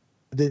gun, but it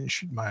didn't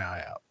shoot my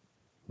eye out.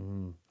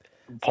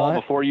 Paul,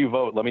 before you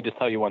vote, let me just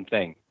tell you one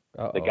thing.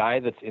 Uh-oh. The guy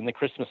that's in the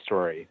Christmas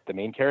Story, the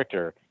main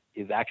character,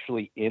 is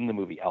actually in the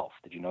movie Elf.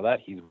 Did you know that?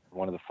 He's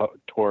one of the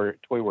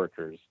toy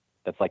workers.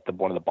 That's like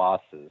one of the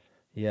bosses.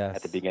 Yes.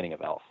 At the beginning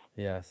of Elf.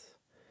 Yes.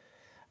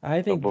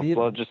 I think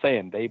well, just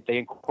saying they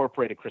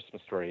incorporated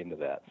Christmas Story into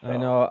that. So. I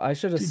know. I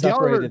should have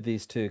separated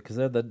these two because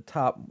they're the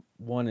top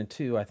 1 and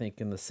 2, I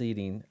think, in the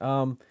seating.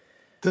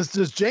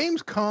 Does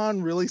James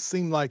Caan really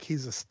seem like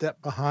he's a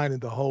step behind in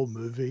the whole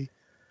movie?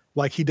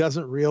 Like he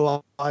doesn't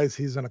realize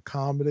he's in a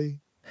comedy?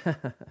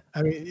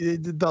 I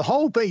mean, the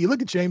whole thing. You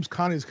look at James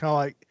Caan, he's kind of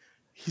like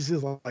he's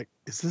just like,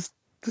 this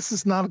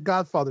is not a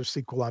Godfather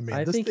sequel. I mean,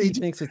 I think he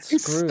thinks it's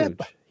Scrooge.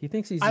 He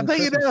thinks he's. I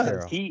think Christmas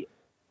Carol.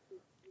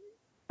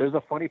 There's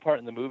a funny part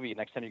in the movie.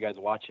 Next time you guys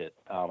watch it,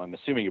 I'm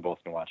assuming you're both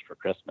gonna watch it for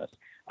Christmas.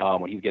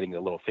 When he's getting the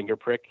little finger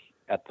prick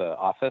at the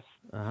office,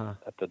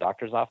 at the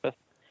doctor's office,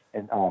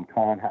 and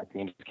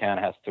James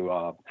Caan has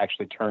to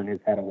actually turn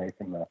his head away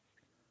from the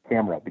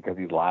camera because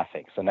he's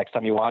laughing. So next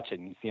time you watch it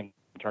and you see him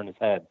turn his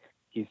head,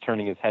 he's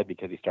turning his head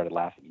because he started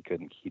laughing. He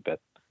couldn't keep it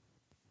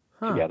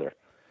together.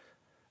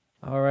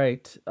 All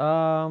right.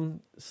 I'm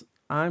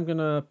going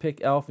to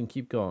pick Elf and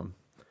keep going.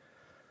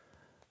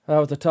 That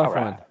was a tough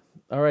one.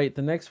 All right.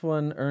 The next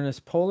one,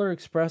 Ernest, Polar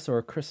Express or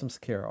A Christmas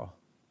Carol?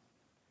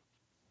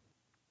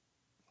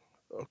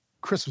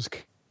 Christmas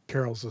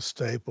Carol's a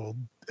staple.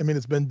 I mean,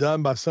 it's been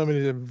done by so many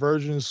different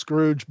versions.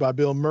 Scrooge by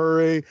Bill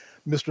Murray,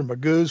 Mr.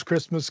 Magoo's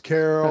Christmas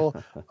Carol,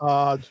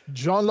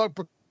 Jean-Luc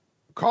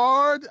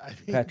Picard. I mean,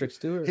 Patrick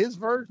Stewart. His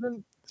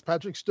version.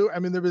 Patrick Stewart. I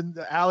mean, there have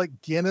been Alec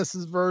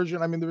Guinness's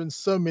version. I mean, there have been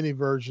so many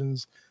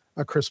versions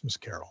of Christmas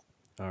Carol.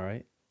 All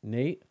right.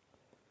 Nate?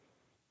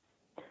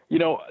 You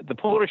know, the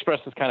Polar Express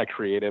is kind of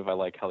creative. I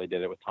like how they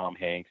did it with Tom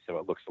Hanks, so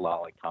it looks a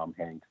lot like Tom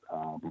Hanks.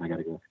 But I got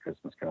to go with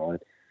Christmas Carol.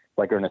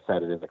 Like Ernest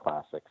said, it is a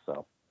classic.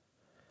 So.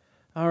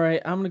 All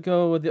right. I'm going to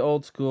go with the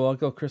old school. I'll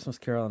go Christmas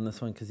Carol on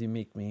this one because you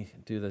make me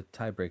do the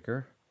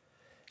tiebreaker.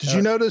 Did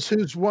you notice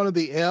who's one of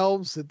the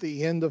elves at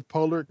the end of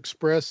Polar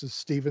Express is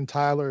Steven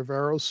Tyler of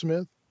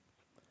Aerosmith?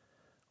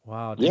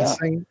 Wow.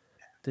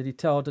 Did he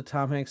tell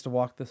Tom Hanks to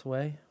walk this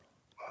way?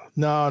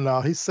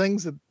 No. He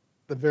sings at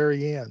the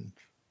very end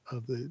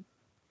of the.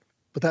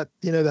 But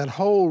that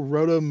whole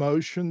roto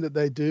motion that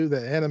they do, the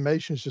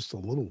animation is just a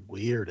little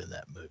weird in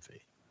that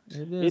movie.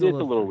 It is a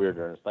little weird,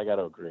 Ernest. I got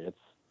to agree.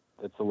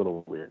 It's a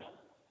little weird.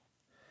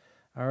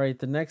 All right.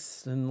 The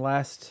next and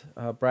last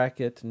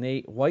bracket,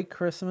 Nate, White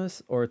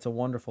Christmas or It's a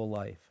Wonderful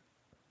Life?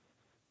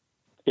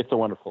 It's a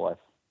Wonderful Life.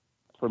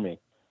 For me.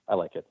 I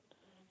like it.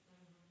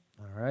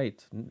 All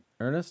right.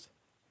 Ernest?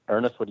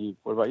 Ernest, what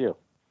about you?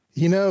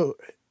 You know,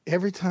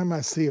 every time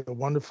I see A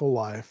Wonderful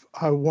Life,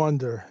 I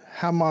wonder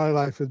how my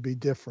life would be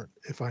different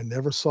if I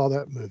never saw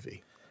that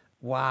movie.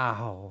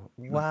 Wow.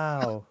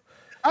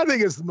 I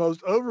think it's the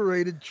most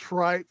overrated,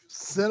 trite,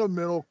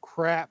 sentimental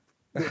crap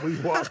that we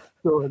watched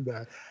during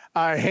that.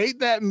 I hate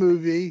that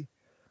movie.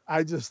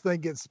 I just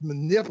think it's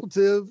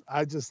manipulative.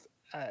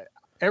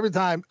 Every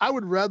time I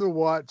would rather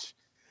watch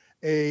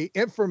a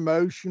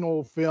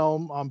informational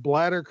film on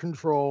bladder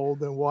control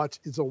than watch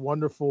It's a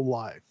Wonderful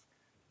Life.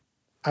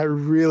 I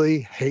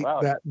really hate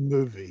that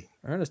movie.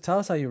 Ernest, tell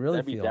us how you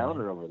really feel.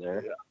 Downer over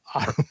there.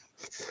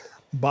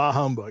 Bah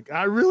humbug.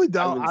 I really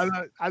don't.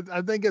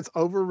 I think it's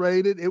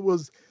overrated. It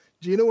was,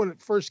 do you know when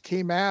it first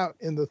came out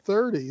in the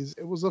 30s,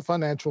 it was a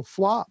financial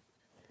flop.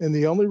 And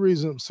the only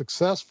reason it was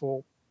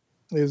successful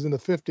is in the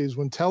 50s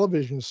when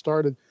television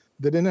started,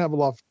 they didn't have a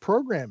lot of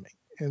programming.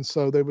 And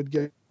so they would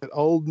get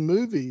old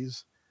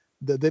movies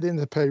that they didn't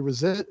have to pay I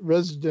used to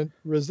be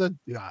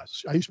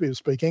able to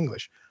speak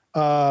English.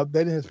 They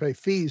didn't have to pay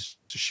fees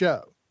to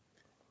show.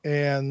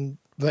 And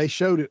they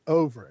showed it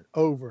over and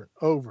over and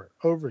over and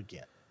over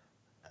again.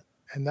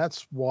 And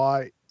that's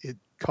why it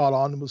caught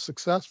on and was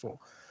successful.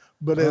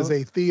 But as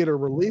a theater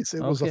release,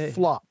 it was a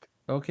flop.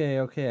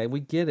 Okay. We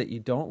get it. You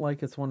don't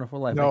like It's Wonderful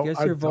Life. I No, guess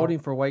I you're don't. voting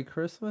for White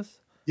Christmas?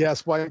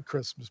 Yes, White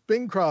Christmas.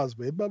 Bing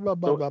Crosby. Blah, blah,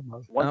 blah, So blah, blah.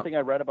 one Oh, thing I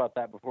read about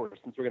that before,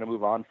 since we're going to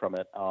move on from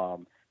it,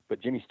 but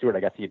Jimmy Stewart, I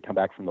guess he had come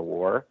back from the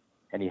war,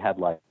 and he had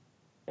like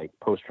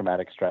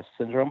post-traumatic stress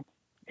syndrome,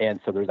 and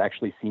so there's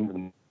actually scenes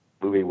in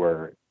the movie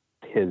where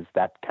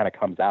that kind of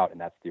comes out, and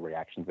that's the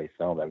reactions they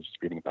filmed. I was just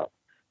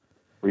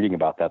reading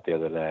about that the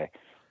other day,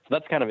 so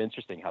that's kind of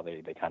interesting how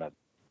they kind of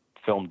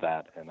filmed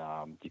that, and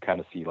you kind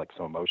of see like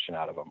some emotion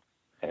out of him,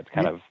 and it's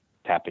kind Yeah. of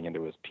tapping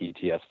into his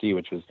PTSD,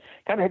 which was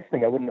kind of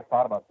interesting. I wouldn't have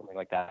thought about something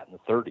like that in the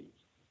 30s,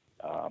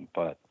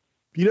 but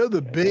You know,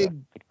 the yeah, big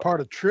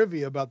part of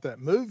trivia about that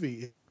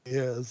movie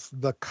is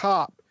the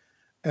cop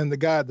and the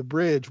guy at the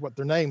bridge, what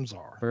their names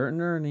are. Bert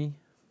and Ernie.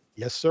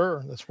 Yes,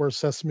 sir. That's where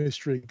Sesame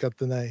Street got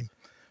the name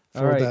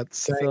All for right. that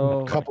same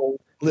So couple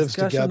lives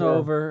discussion together.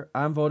 over.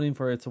 I'm voting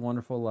for It's a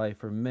Wonderful Life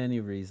for many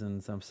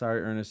reasons. I'm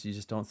sorry, Ernest, you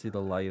just don't see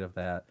the light of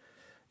that.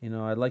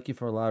 I'd like you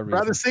for a lot of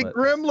Rather reasons. see But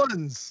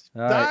Gremlins.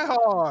 All right. Die Hard.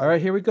 all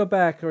right, here we go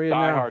back. All right,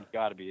 Die now. Hard's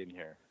got to be in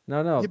here.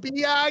 No. No,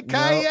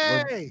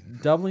 Yippee-yi-ki-yay! we're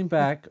doubling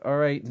back. All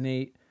right,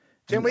 Nate.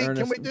 Can and we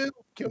Ernest. do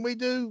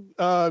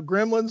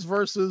Gremlins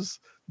versus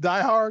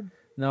Die Hard?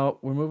 No,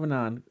 we're moving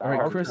on. All right,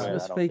 Hard's good.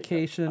 Christmas I don't think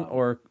Vacation that's-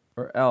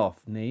 or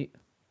Elf, Nate.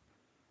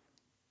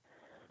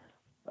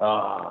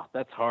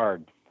 That's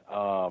hard.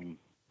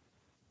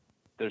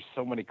 There's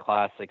so many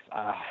classics.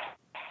 I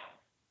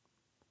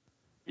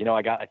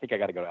think I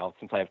got to go to Elf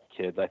since I have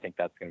kids. I think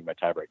that's going to be my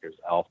tiebreakers,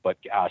 Elf. But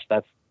gosh,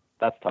 that's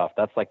tough.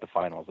 That's like the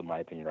finals in my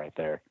opinion, right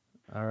there.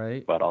 All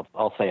right, But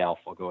I'll say Elf.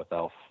 I'll go with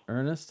Elf.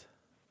 Ernest.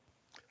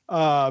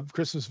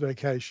 Christmas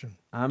Vacation.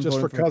 I'm Just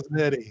for voting Cousin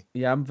Eddie.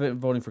 Yeah, I'm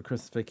voting for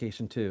Christmas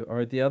Vacation too. All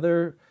right, the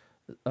other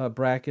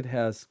bracket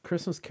has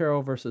Christmas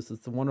Carol versus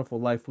It's a Wonderful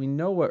Life. We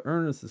know what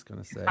Ernest is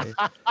going to say.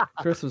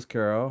 Christmas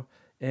Carol,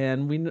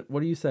 and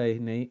what do you say,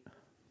 Nate?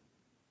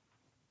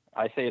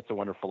 I say It's a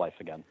Wonderful Life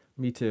again.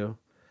 Me too.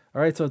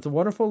 All right, so It's a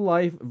Wonderful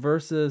Life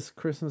versus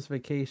Christmas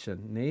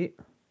Vacation. Nate?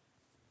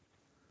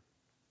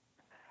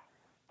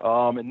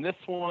 In this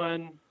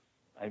one,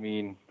 I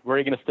mean, where are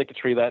you going to stick a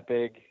tree that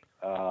big?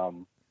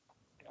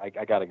 I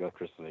got to go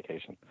Christmas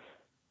Vacation.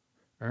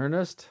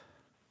 Ernest?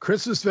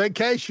 Christmas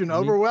Vacation,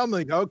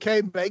 overwhelming.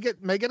 Okay, make it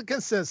a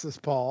consensus,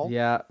 Paul.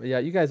 Yeah,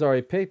 you guys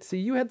already picked. See,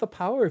 you had the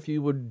power if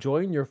you would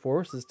join your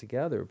forces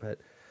together, but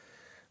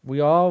we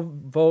all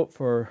vote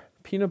for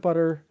peanut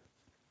butter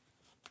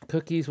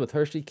cookies with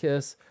Hershey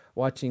Kiss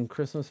watching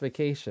Christmas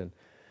Vacation.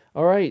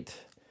 All right,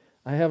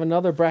 I have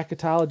another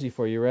bracketology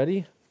for you.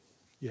 Ready?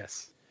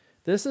 Yes.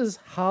 This is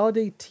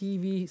holiday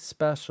TV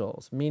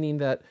specials, meaning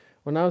that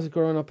when I was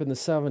growing up in the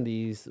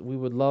 70s, we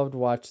would love to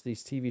watch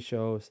these TV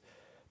shows.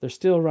 They're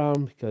still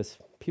around because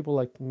people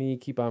like me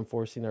keep on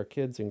forcing our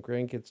kids and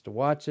grandkids to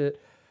watch it.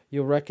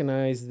 You'll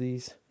recognize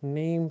these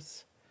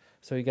names.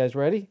 So you guys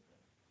ready?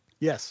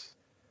 Yes.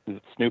 Is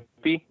it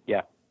Snoopy?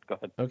 Yeah, go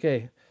ahead.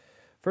 Okay.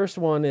 First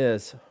one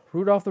is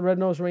Rudolph the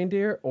Red-Nosed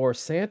Reindeer or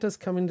Santa's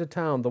Coming to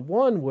Town, the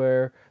one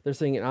where they're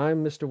singing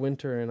I'm Mr.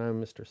 Winter and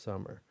I'm Mr.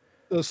 Summer.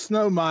 The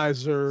Snow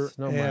Miser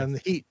Snow and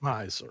Miser. Heat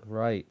Miser.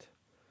 Right.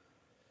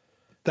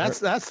 That's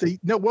the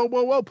no.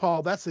 Whoa,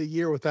 Paul. That's a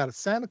year without a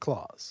Santa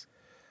Claus.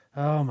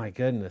 Oh my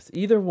goodness.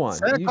 Either one.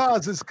 Santa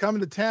Claus is coming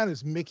to town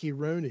is Mickey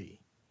Rooney,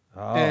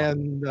 Oh.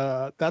 and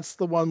that's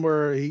the one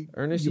where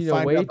Ernest, you know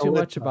find way out the too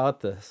much lip-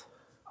 about this.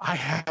 I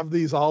have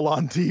these all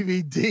on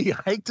DVD.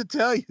 I hate to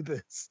tell you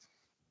this.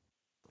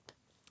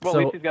 Well, So-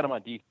 at least he's got them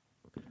on DVD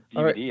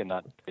All right. and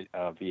not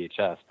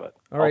VHS. But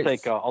All right.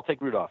 I'll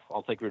take Rudolph.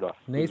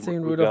 Nate's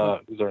saying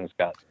Rudolph. Who's Ernest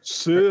got?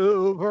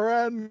 Silver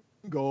and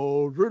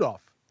gold,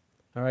 Rudolph.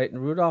 All right,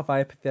 and Rudolph,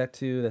 I picked that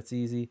too. That's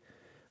easy.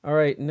 All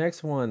right,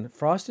 next one.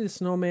 Frosty the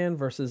Snowman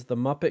versus the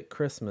Muppet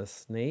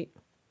Christmas. Nate?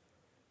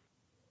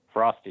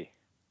 Frosty.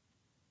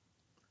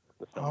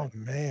 Oh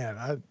man,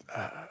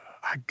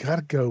 I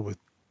gotta go with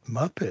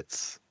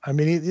Muppets. I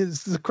mean,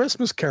 it's the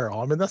Christmas Carol.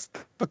 I mean, that's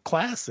the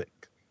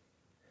classic.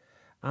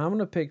 I'm going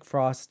to pick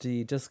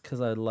Frosty just because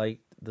I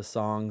liked the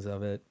songs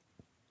of it.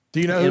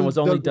 Do you know And it who was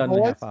only does the done in a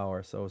voice? half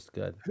hour, so it's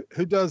good.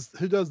 Who does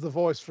the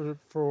voice for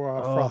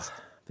Oh, Frosty?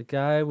 the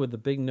guy with the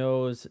big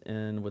nose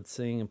and would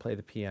sing and play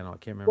the piano. I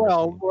can't remember his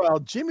name. Well,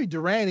 Jimmy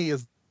Durante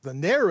is the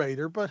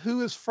narrator, but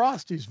who is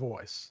Frosty's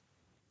voice?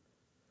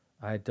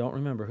 I don't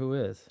remember who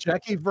is.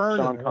 Jackie Vernon,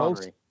 Sean an old-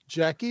 Connery.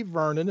 Jackie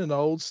Vernon, an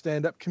old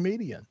stand-up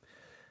comedian.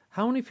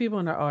 How many people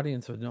in our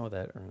audience would know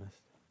that, Ernest?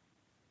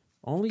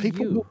 Only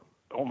People you.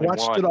 Only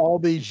Watched one. it all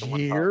these The one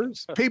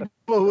years. People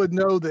who would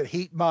know that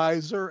Heat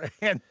Miser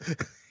and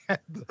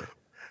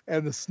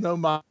the Snow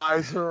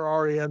Miser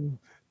are in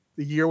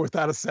the Year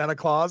Without a Santa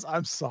Claus.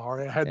 I'm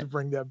sorry, I had to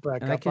bring that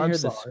back And I up. can I'm hear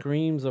sorry. the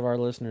screams of our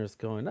listeners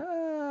going, ah.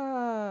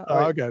 Oh, All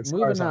right, okay,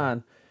 sorry, moving sorry.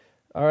 on.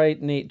 All right,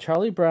 Nate,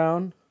 Charlie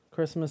Brown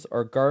Christmas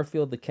or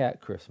Garfield the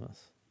Cat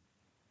Christmas?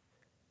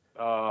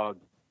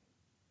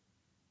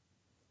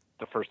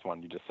 The first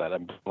one you just said.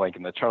 I'm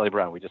blanking. The Charlie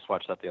Brown. We just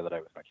watched that the other day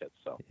with my kids.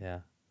 So Yeah.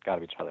 got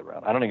to be Charlie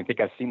Brown. I don't even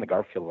think I've seen the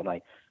Garfield one.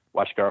 I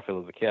watched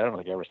Garfield as a kid. I don't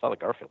think I ever saw the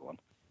Garfield one.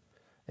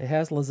 It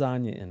has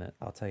lasagna in it,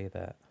 I'll tell you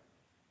that.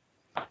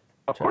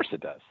 Of course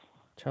it does.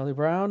 Charlie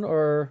Brown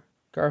or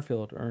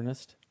Garfield,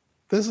 Ernest?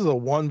 This is a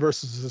 1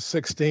 versus a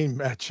 16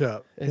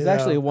 matchup. It's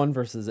actually a 1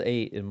 versus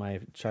 8 in my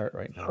chart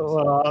right now. So.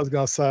 Well, I was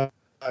gonna say,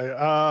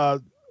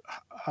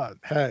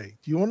 hey,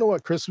 do you want to know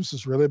what Christmas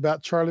is really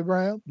about, Charlie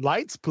Brown?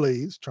 Lights,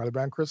 please, Charlie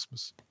Brown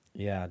Christmas.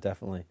 Yeah,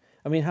 definitely.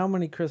 I mean, how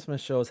many Christmas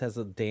shows has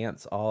a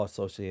dance all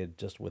associated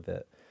just with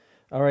it?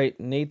 All right,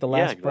 Nate, the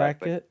last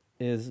bracket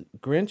is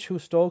Grinch Who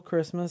Stole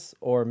Christmas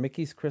or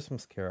Mickey's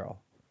Christmas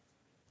Carol?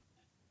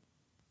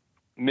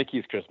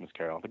 Mickey's Christmas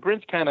Carol. The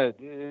Grinch kind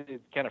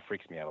of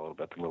freaks me out a little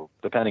bit,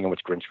 depending on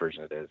which Grinch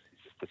version it is.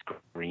 He's just this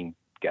green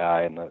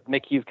guy, and the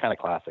Mickey's kind of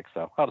classic,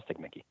 so I'll just take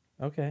Mickey.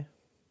 Okay.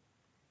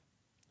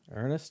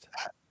 Ernest?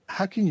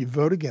 How can you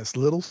vote against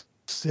little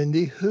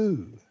Cindy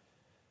Who?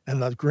 And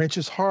the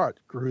Grinch's heart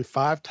grew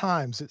 5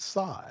 times its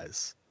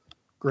size.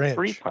 Grinch.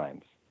 3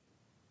 times.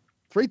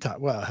 3 times.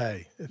 Well,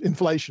 hey,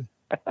 inflation.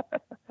 All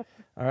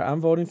right,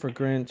 I'm voting for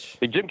Grinch.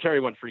 The Jim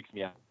Carrey one freaks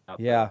me out.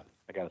 Yeah.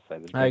 I gotta say.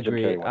 I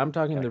agree. I'm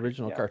talking the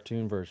original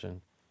cartoon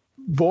version.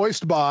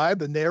 Voiced by,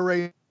 the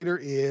narrator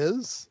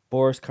is...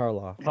 Boris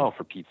Karloff. Oh,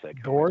 for Pete's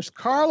sake. Boris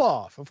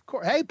Karloff, of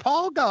course. Hey,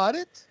 Paul got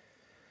it.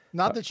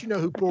 Not that you know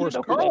who Boris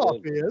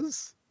Karloff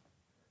is.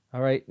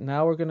 All right,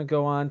 now we're going to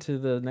go on to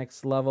the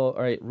next level.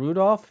 All right,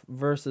 Rudolph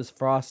versus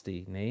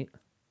Frosty, Nate.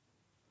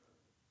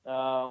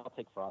 I'll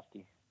take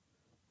Frosty.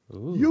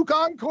 Ooh.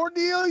 Yukon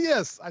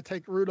Cornelius. I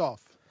take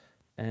Rudolph.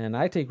 And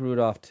I take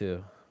Rudolph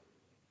too.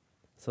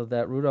 So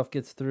that Rudolph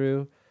gets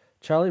through.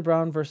 Charlie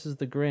Brown versus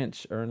the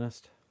Grinch,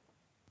 Ernest.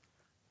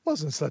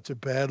 Wasn't such a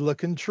bad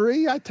looking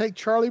tree. I take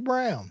Charlie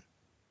Brown.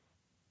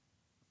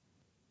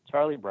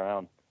 Charlie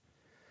Brown.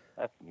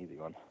 That's an easy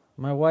one.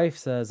 My wife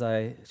says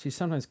she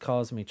sometimes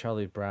calls me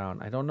Charlie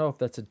Brown. I don't know if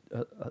that's a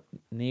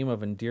name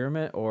of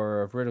endearment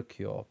or of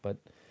ridicule, but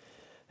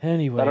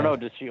anyway. I don't know.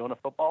 Does she own a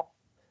football?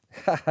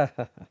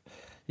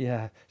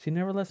 Yeah, she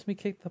never lets me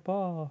kick the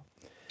ball.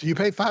 Do you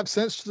pay 5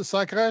 cents to the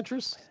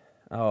psychiatrist?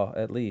 Oh,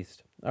 at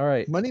least. All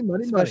right. Money,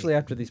 especially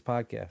after these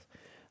podcasts.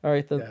 All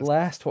right, the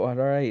last one.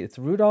 All right, it's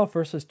Rudolph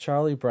versus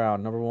Charlie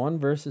Brown, number 1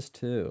 versus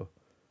 2.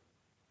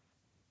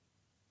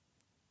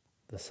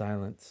 The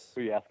silence.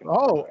 Who are you asking?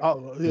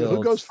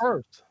 Who goes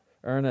first?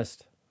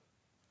 Ernest.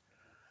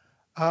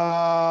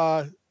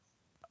 I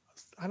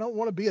don't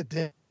want to be a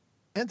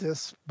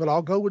dentist, but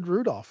I'll go with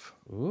Rudolph.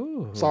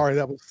 Ooh. Sorry,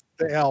 that was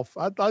the elf.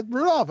 I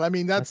Rudolph. I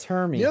mean, that's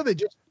Hermie. You know,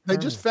 they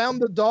just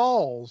found the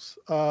dolls,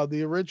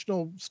 the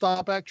original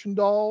stop action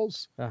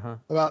dolls,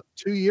 about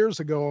 2 years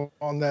ago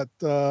on that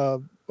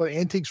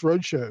Antiques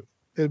Roadshow.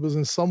 It was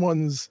in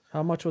someone's.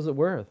 How much was it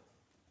worth?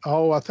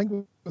 Oh, I think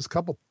it was a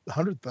couple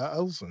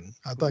 $100,000.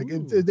 I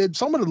think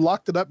someone had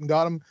locked it up and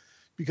got them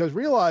because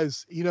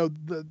realize, you know,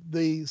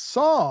 the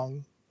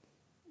song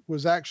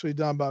was actually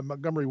done by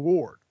Montgomery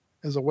Ward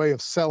as a way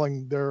of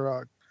selling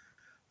their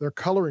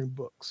coloring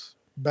books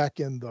back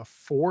in the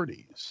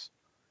 40s.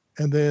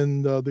 And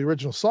then the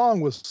original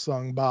song was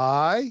sung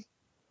by...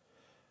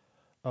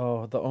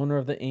 Oh, the owner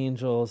of the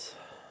Angels.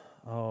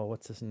 Oh,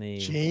 what's his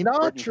name? Gene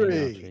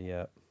Autry. Gene Autry,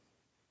 yeah.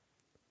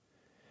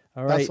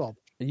 All right. That's all.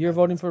 You're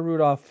voting for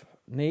Rudolph.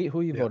 Nate,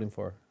 who are you voting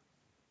for?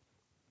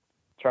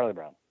 Charlie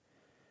Brown.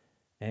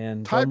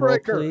 And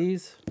tiebreaker,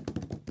 please.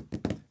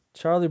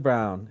 Charlie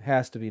Brown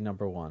has to be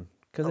number 1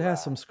 because it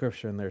has some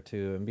scripture in there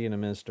too. And being a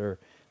minister,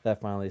 that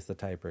finally is the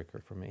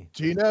tiebreaker for me.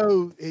 Do you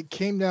know it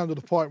came down to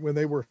the point when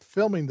they were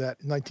filming that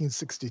in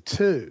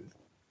 1962?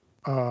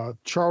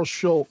 Charles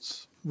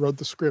Schultz wrote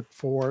the script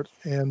for it,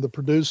 and the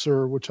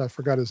producer, which I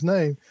forgot his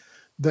name,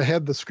 they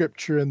had the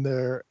scripture in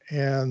there,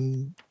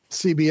 and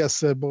CBS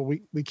said, well,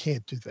 we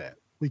can't do that.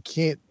 We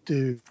can't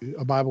do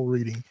a Bible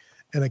reading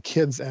and a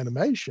kid's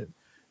animation.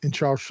 And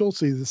Charles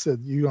Schultz either said,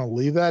 you're going to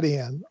leave that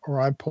in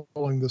or I'm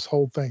pulling this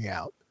whole thing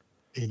out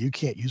and you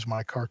can't use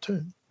my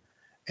cartoon.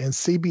 And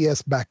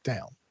CBS backed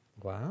down.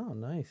 Wow,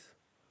 nice.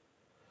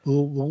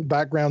 Little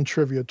background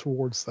trivia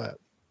towards that.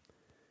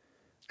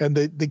 And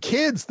the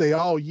kids they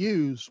all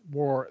used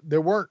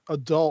there weren't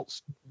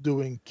adults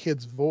doing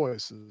kids'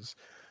 voices.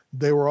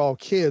 They were all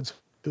kids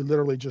who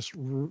literally just,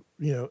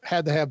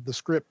 had to have the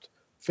script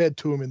fed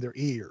to them in their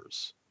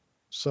ears.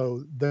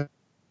 So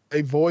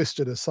they voiced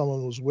it as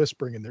someone was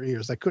whispering in their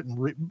ears. They couldn't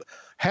read.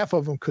 Half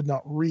of them could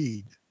not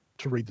read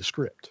to read the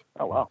script.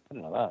 Oh, wow. I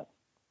didn't know that.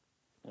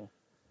 Yeah.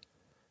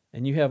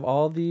 And you have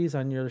all these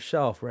on your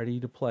shelf ready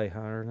to play, huh,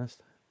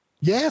 Ernest?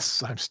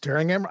 Yes, I'm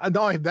staring at them. Not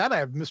only that, I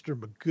have Mr.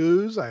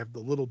 Magoo's. I have the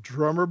Little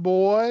Drummer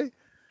Boy.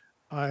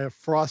 I have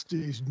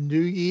Frosty's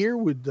New Year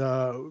with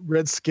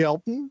Red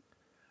Skelton.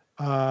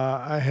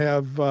 I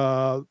have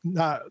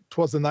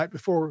 'Twas the Night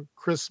Before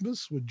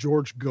Christmas with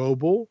George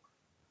Gobel.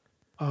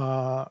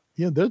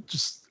 They're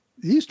just,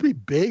 they used to be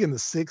big in the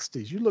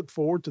 60s. You look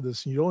forward to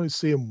this and you only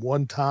see them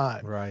one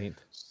time. Right.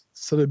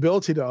 So the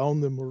ability to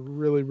own them were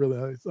really, really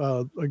nice.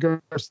 I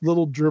guess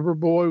Little Drummer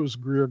Boy was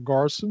Greer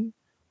Garson.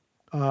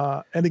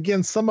 And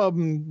again, some of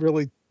them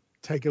really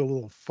take it a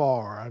little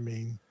far. I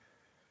mean,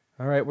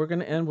 all right, we're going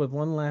to end with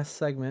one last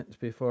segment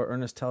before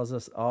Ernest tells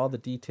us all the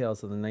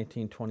details of the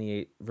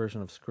 1928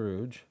 version of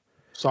Scrooge.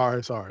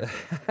 Sorry.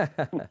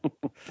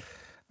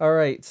 All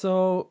right.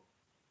 So,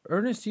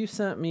 Ernest, you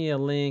sent me a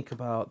link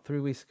about 3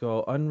 weeks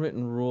ago,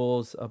 unwritten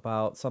rules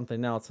about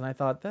something else. And I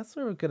thought that's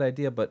sort of a good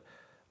idea, but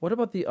what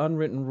about the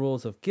unwritten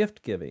rules of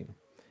gift giving?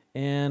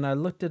 And I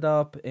looked it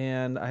up,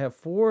 and I have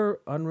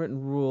 4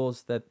 unwritten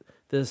rules that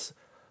this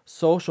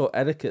social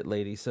etiquette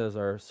lady says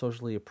are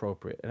socially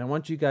appropriate. And I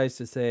want you guys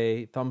to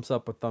say thumbs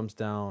up or thumbs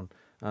down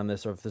on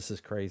this, or if this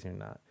is crazy or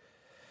not.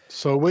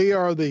 So we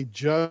are the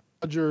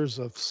judgers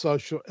of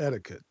social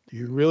etiquette.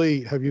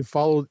 Have you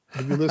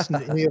listened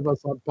to any of us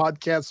on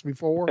podcasts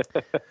before?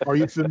 Are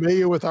you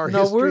familiar with our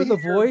No, history? we're the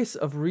here? voice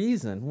of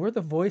reason. We're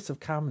the voice of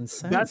common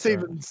sense. That's sir.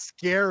 even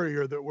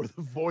scarier that we're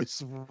the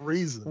voice of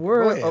reason.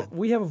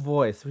 We have a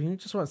voice. You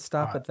just want to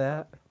stop All at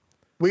that?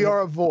 We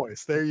are a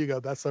voice. There you go.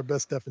 That's our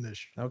best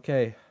definition.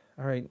 Okay.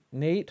 All right,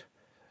 Nate.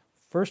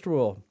 First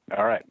rule.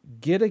 All right.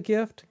 Get a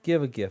gift,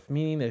 give a gift.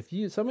 Meaning if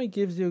somebody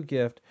gives you a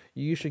gift,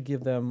 you should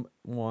give them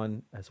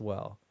one as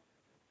well.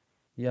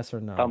 Yes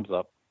or no? Thumbs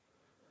up.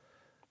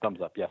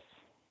 Thumbs up, yes.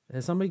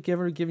 Has somebody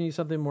ever given you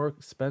something more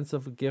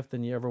expensive a gift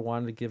than you ever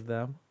wanted to give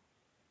them?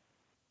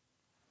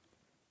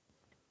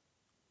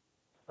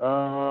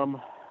 I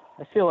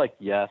feel like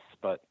yes,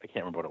 but I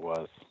can't remember what it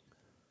was.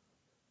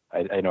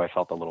 I know I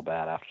felt a little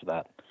bad after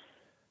that.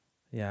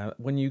 Yeah,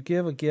 when you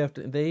give a gift,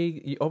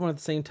 you open at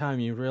the same time,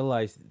 you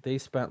realize they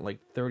spent like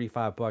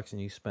 $35 and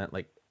you spent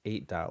like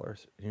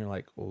 $8, and you're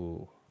like,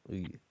 ooh,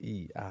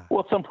 ah.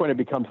 Well, at some point it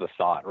becomes a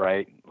thought,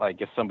 right? Like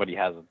if somebody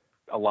has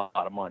a lot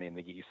of money and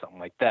they give you something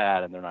like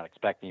that, and they're not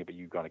expecting it, but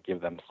you're going to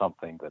give them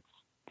something that's,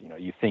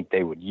 you think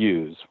they would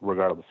use,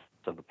 regardless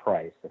of the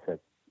price. If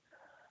it's,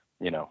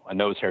 a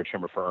nose hair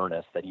trimmer for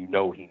Ernest that he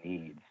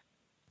needs,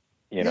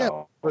 and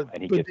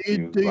he gets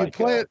do you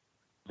play it?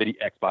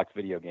 Xbox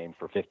video game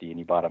for $50, and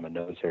you bought him a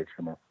nose hair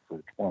trimmer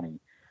for $20,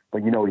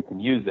 but he can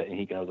use it, and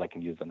he knows I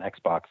can use an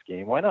Xbox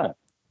game. Why not?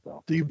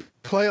 So. Do you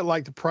play it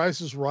like The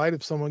Price is Right?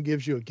 If someone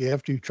gives you a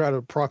gift, you try to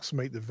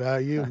approximate the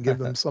value and give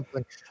them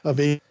something of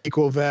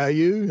equal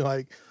value.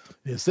 Like,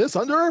 is this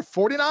under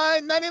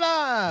 $49.99?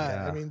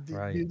 Yeah, I mean, do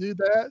right. you do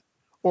that,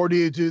 or do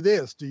you do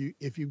this?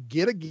 If you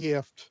get a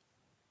gift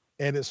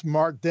and it's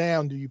marked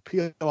down, do you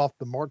peel off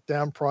the marked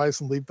down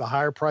price and leave the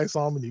higher price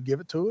on when you give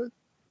it to it?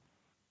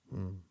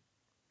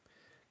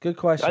 Good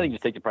question. I think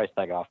just take the price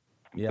tag off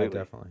completely. Yeah,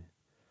 definitely.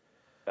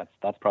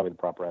 That's probably the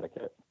proper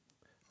etiquette.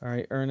 All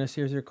right, Ernest,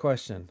 here's your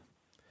question.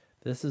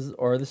 This is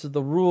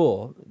the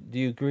rule. Do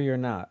you agree or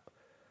not?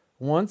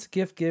 Once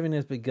gift giving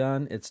has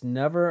begun, it's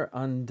never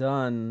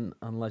undone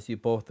unless you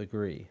both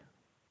agree.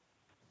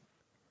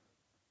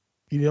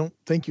 You don't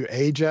think you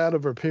age out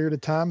over a period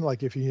of time?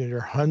 Like if you're in your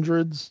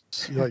hundreds,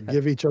 you like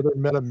give each other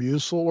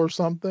Metamucil or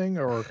something,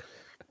 or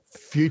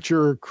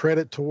future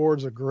credit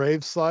towards a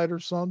gravesite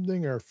or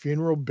something, or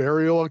funeral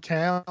burial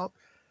account.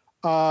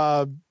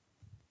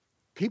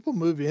 People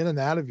move in and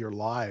out of your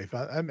life.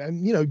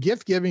 And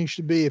gift giving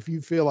should be, if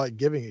you feel like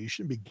giving it, you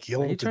shouldn't be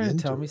guilted. Are you trying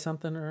to tell me it.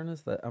 something,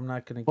 Ernest, that I'm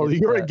not going to get? Well,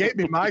 you already gave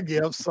me my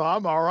gift, so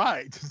I'm all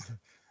right.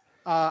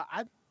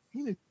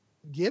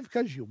 Give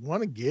because you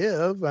want to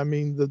give. I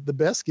mean, the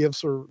best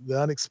gifts are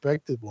the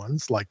unexpected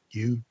ones, like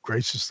you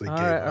graciously gave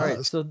us. All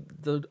right. So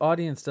the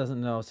audience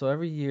doesn't know. So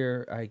every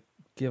year I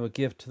give a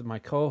gift to my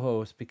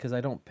co-host because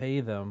I don't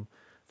pay them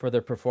for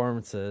their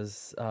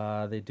performances.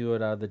 They do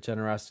it out of the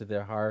generosity of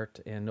their heart,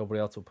 and nobody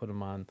else will put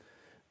them on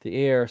the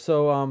air.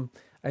 So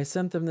I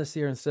sent them this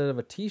year, instead of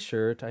a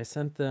T-shirt, I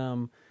sent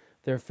them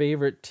their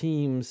favorite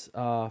team's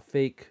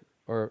fake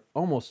or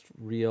almost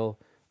real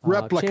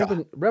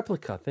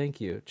replica. Thank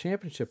you.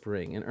 Championship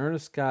ring. And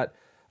Ernest got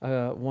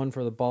one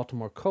for the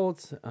Baltimore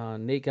Colts.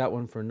 Nate got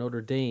one for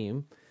Notre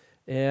Dame,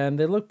 and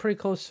they look pretty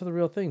close to the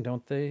real thing,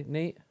 don't they,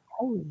 Nate?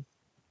 Oh,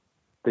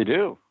 they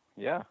do.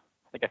 Yeah,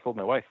 I think I told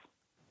my wife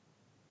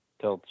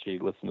till she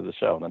listened to the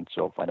show, and then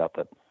she'll find out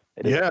that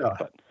it is.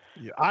 But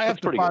I have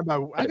to find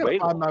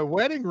my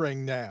wedding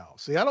ring now.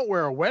 See, I don't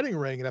wear a wedding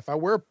ring, and if I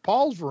wear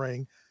Paul's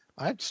ring,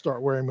 I have to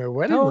start wearing my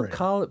wedding ring. Don't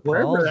call it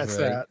Paul's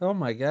ring. At. Oh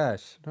my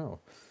gosh, no.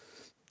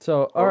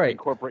 So, all right.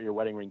 Incorporate your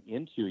wedding ring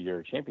into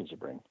your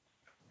championship ring.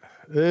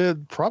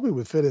 It probably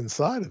would fit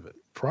inside of it.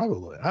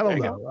 Probably. I don't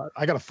know.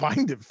 I got to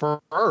find it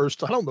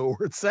first. I don't know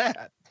where it's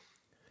at.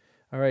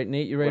 All right,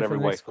 Nate, you ready for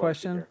the next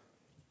question?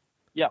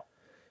 Yeah.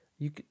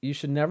 You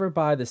should never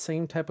buy the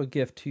same type of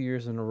gift 2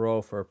 years in a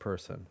row for a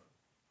person.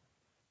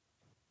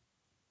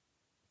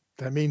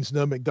 That means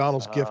no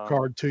McDonald's gift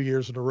card 2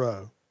 years in a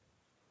row.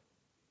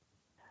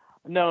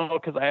 No,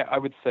 because I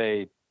would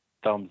say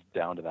thumbs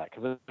down to that,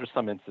 because there's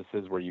some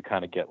instances where you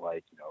kind of get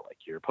like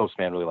your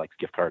postman really likes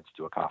gift cards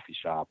to a coffee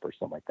shop or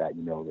something like that.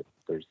 That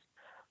there's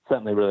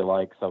something they really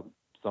like.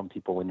 Some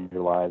people in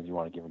your lives, you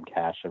want to give them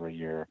cash every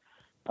year.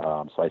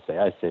 So I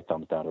say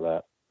thumbs down to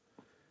that.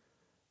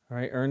 All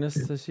right,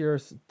 Ernest, this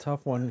year's a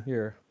tough one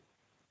here.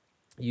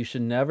 You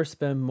should never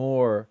spend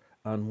more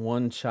on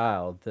one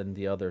child than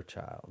the other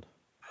child.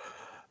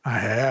 I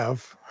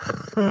have.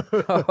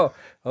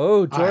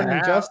 Jordan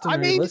and Justin. I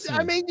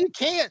mean, you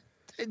can't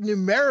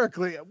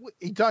numerically.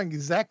 You talking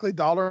exactly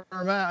dollar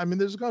amount? I mean,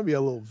 there's going to be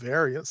a little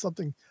variance.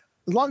 Something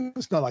as long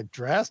as it's not like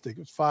drastic,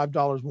 it's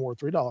 $5 more,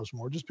 $3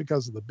 more, just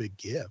because of the big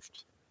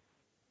gift.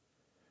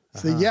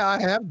 So yeah, I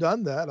have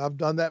done that. I've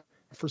done that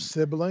for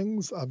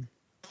siblings. I've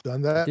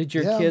done that. Did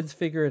your kids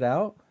figure it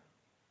out?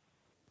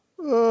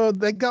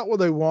 They got what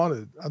they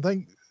wanted. I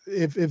think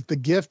if the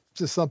gift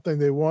is something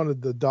they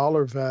wanted, the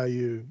dollar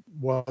value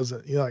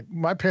wasn't. Like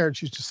my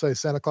parents used to say,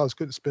 Santa Claus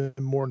couldn't spend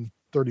more than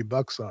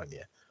 $30 on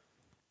you,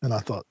 and I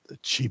thought, the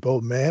cheap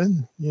old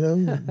man,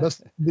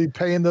 must be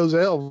paying those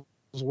elves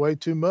way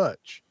too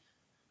much.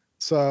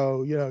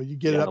 So you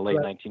get it up in the late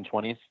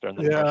 1920s during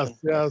the Depression.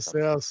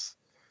 Yes.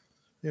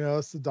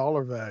 It's the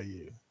dollar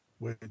value,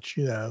 which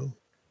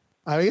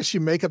I guess you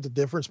make up the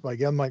difference by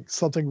getting like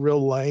something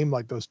real lame,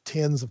 like those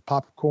tins of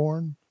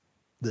popcorn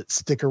that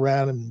stick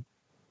around and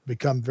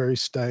become very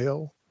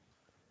stale.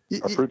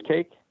 A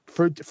fruitcake?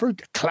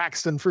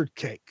 Claxton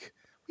fruitcake.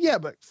 Yeah,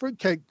 but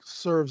fruitcake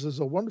serves as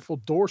a wonderful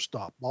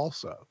doorstop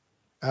also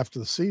after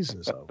the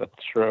season's over.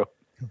 That's true.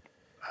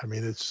 I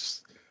mean,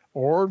 it's,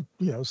 or,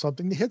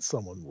 something to hit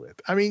someone with.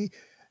 I mean,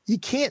 you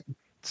can't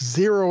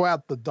zero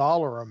out the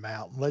dollar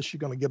amount unless you're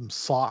going to give them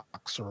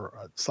socks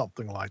or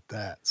something like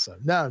that. So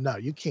no,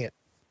 you can't.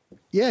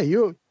 Yeah,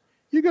 you're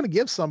going to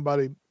give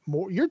somebody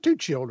more. Your two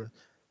children.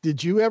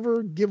 Did you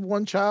ever give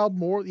one child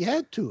more? You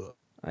had to.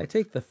 I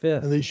take the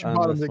fifth on this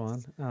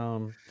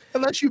one.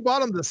 Unless you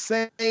bought them the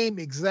same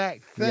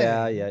exact thing.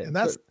 Yeah. And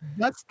that's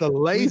the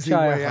lazy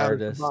way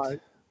out.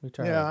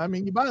 I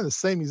mean, you buy the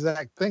same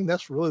exact thing.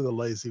 That's really the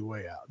lazy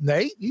way out.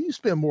 Nate, you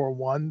spend more on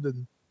one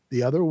than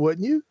the other,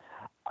 wouldn't you?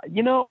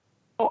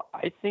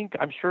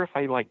 I'm sure if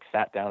I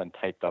sat down and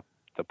typed up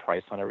the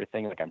price on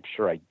everything, I'm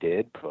sure I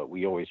did, but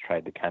we always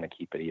tried to kind of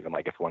keep it even.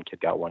 Like if one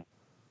kid got one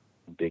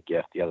big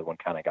gift, the other one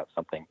kind of got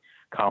something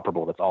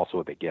comparable that's also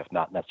a big gift,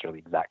 not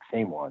necessarily the exact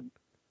same one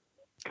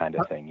kind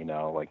of thing,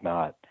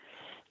 not.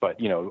 But,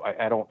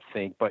 I don't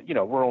think, but,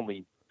 we're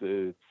only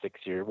 6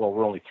 years,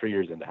 we're only 3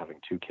 years into having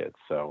two kids.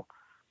 So,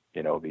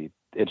 it'll be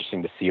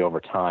interesting to see over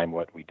time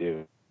what we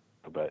do.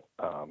 But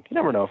you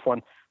never know if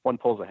one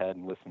pulls ahead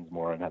and listens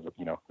more and has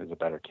is a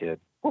better kid.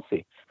 We'll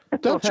see.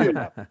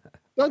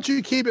 Don't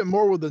you keep it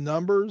more with the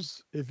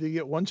numbers? If you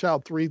get one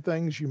child 3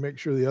 things, you make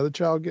sure the other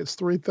child gets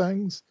 3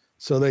 things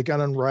so they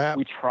can unwrap.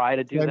 We try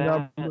to do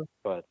that,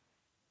 but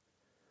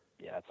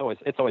yeah, it's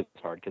always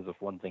hard because if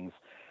one thing's,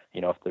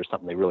 if there's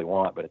something they really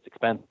want but it's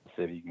expensive,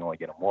 you can only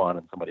get them one,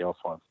 and somebody else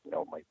wants,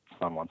 my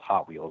son wants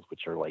Hot Wheels,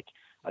 which are like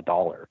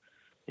 $1.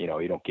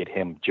 You don't get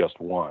him just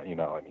one.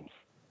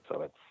 So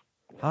that's.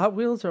 Hot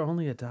Wheels are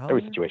only $1?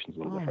 Every situation's a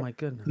little different. Oh my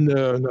goodness.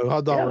 No,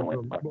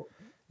 $1.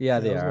 Yeah,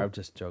 they are. I'm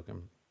just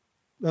joking.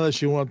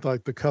 Unless you want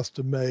the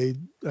custom made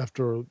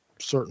after a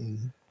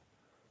certain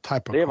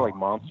type of. They have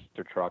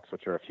monster trucks,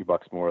 which are a few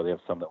bucks more. They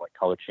have some that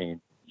color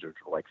change are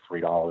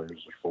 $3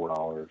 or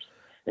 $4.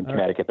 In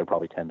Connecticut, they're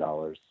probably $10.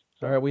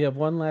 All right, we have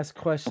one last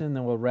question,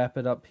 then we'll wrap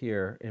it up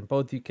here, and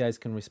both you guys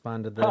can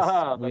respond to this.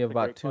 We have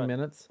about 2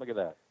 minutes. Look at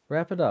that.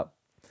 Wrap it up.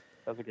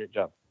 That's a great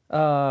job.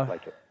 I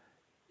like it.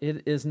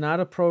 It is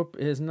not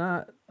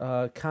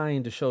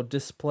kind to show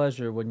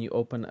displeasure when you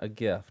open a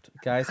gift,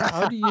 guys.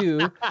 How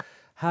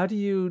do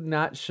you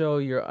not show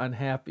you're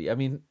unhappy? I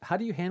mean, how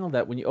do you handle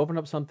that when you open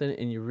up something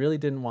and you really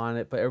didn't want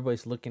it, but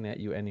everybody's looking at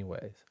you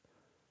anyways?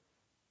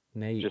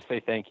 Nate, just say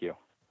thank you,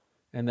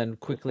 and then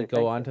quickly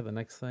go on to the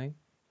next thing.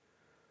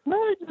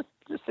 No,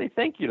 just say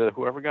thank you to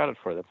whoever got it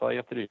for you. That's all you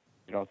have to do.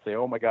 You don't say,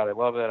 "Oh my God, I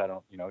love it." I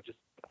don't. Just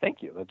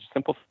thank you. That's just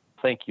simple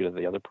thank you to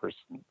the other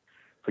person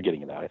for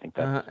getting it out. I think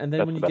that's. And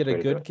then when you get a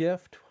good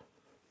gift,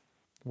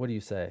 what do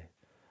you say?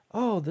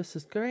 Oh, this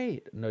is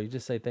great. No, you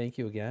just say thank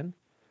you again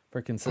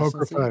for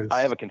consistency.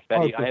 I have a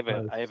confetti. I have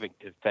a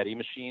confetti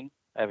machine.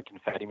 I have a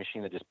confetti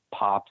machine that just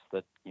pops.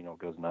 That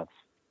goes nuts.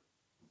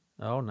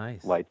 Oh,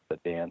 nice. Lights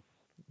that dance.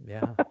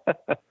 Yeah.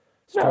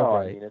 No,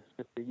 I mean it's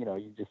just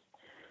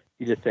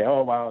you just say,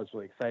 oh wow, I was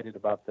really excited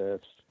about this,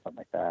 something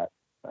like that.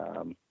 I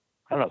don't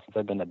know. Since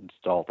I've been an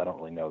adult, I don't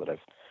really know that I've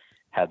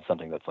had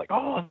something that's like,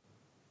 oh,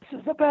 this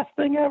is the best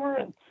thing ever,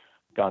 and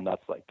gone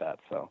nuts like that.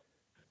 So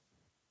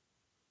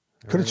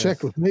could have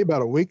checked with me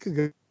about a week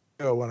ago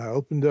when I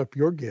opened up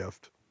your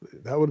gift.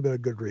 That would have been a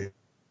good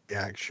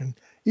reaction.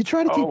 You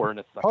try to keep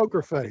a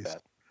poker face.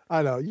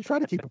 I know you try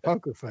to keep a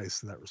poker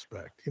face in that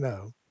respect.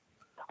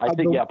 I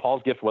think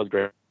Paul's gift was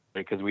great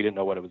because we didn't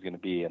know what it was going to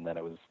be, and then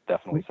it was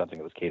definitely something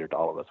that was catered to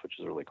all of us, which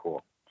is really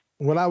cool.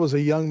 When I was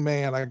a young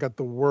man, I got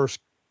the worst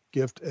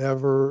gift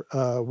ever.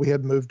 We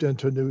had moved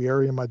into a new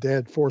area. My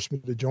dad forced me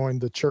to join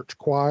the church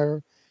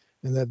choir,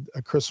 and then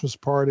a Christmas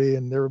party,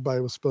 and everybody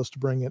was supposed to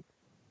bring an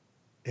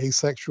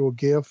asexual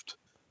gift.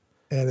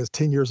 And as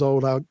 10 years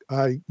old,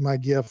 my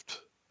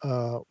gift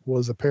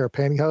was a pair of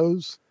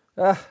pantyhose.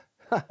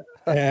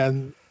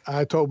 And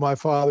I told my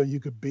father, you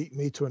could beat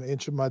me to an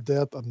inch of my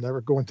death. I'm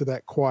never going to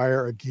that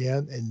choir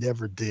again, and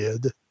never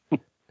did.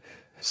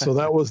 So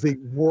that was the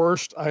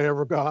worst I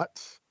ever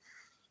got.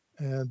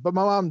 But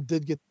my mom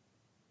did get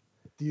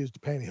to use the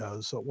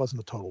pantyhose, so it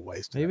wasn't a total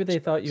waste. Maybe they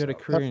thought you had a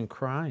career in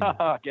crime.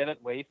 Get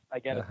it? Waste? I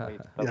get it.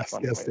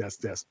 Waste.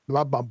 Yes.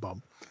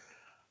 Bum.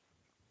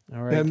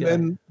 All right. And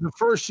then the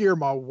first year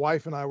my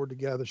wife and I were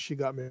together, she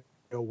got me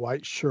a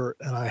white shirt,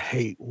 and I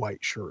hate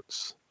white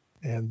shirts.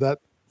 And that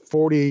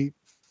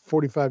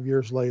 45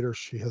 years later,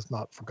 she has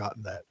not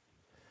forgotten that.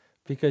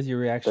 Because your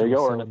reaction there you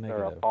was go, so Ernest,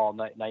 negative. Paul.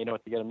 Now you know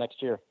what to get them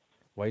next year.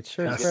 White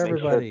shirts Yes. for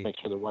everybody. Make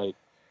sure they're white.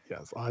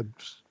 Yes, I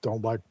just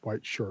don't like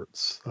white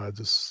shirts.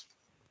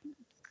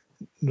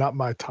 Not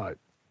my type.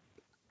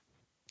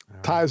 All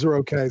right. Ties are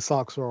okay.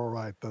 Socks are all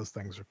right. Those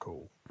things are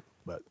cool.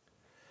 But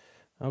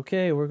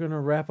Okay, we're going to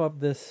wrap up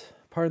this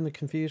Pardon the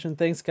Confusion.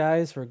 Thanks,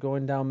 guys, for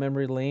going down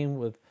memory lane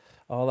with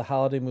all the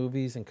holiday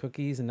movies and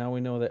cookies. And now we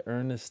know that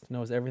Ernest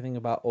knows everything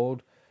about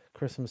old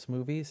Christmas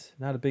movies.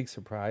 Not a big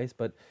surprise,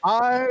 but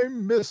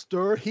I'm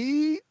Mr.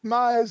 Heat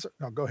Miser.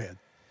 No, go ahead.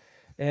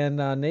 And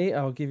Nate,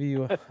 I'll give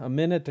you a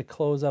minute to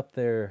close up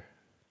there.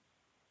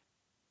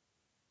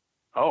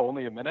 Oh,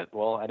 only a minute?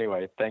 Well,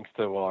 anyway, thanks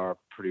to our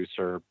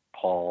producer,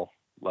 Paul,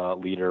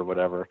 leader,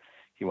 whatever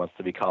he wants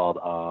to be called.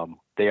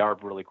 They are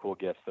really cool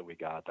gifts that we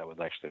got. That was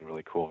actually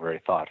really cool,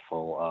 very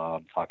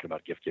thoughtful, talking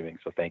about gift giving.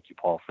 So thank you,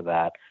 Paul, for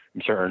that.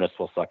 I'm sure Ernest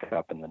will suck it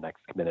up in the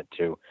next minute,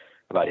 too,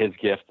 about his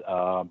gift.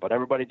 But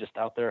everybody just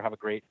out there, have a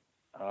great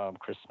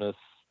Christmas,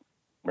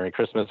 Merry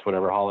Christmas,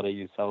 whatever holiday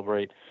you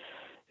celebrate.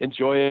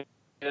 Enjoy it.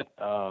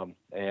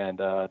 And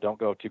don't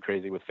go too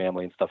crazy with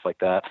family and stuff like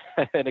that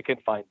in a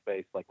confined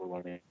space like we're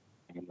learning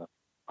in the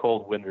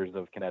cold winters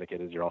of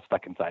Connecticut as you're all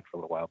stuck inside for a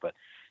little while. But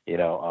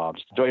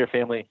just enjoy your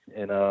family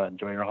and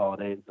enjoy your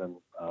holidays and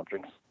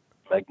drink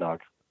some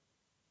eggnog.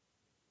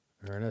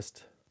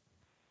 Ernest.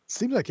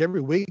 Seems like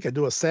every week I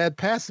do a sad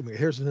passing.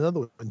 Here's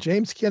another one.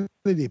 James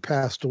Kennedy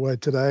passed away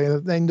today,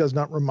 and the name does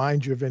not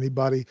remind you of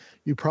anybody.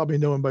 You probably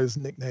know him by his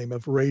nickname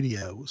of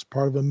Radio. It was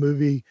part of a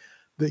movie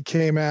that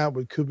came out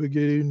with Cuba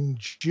Gooding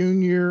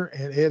Jr.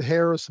 and Ed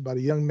Harris about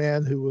a young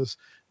man who was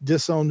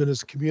disowned in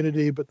his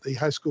community, but the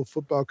high school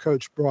football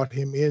coach brought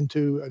him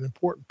into an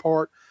important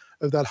part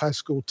of that high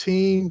school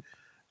team.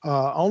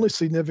 Only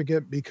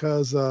significant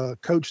because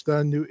Coach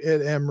Dunn knew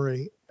Ed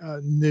Emery,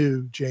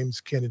 knew James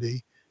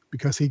Kennedy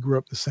because he grew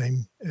up the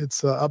same.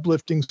 It's an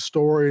uplifting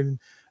story, and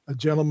a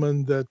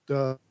gentleman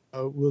that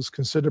was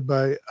considered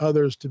by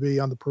others to be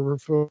on the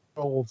peripheral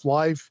of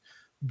life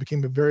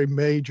became a very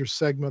major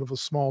segment of a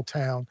small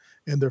town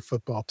and their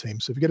football team.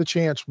 So if you get a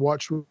chance,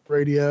 watch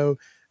Radio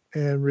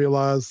and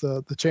realize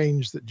the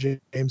change that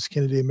James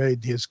Kennedy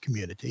made in his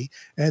community.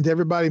 And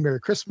everybody, Merry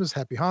Christmas,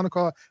 Happy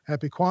Hanukkah,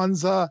 Happy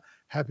Kwanzaa,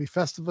 Happy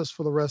Festivus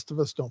for the rest of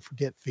us. Don't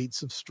forget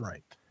Feats of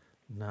Strength.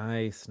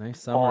 Nice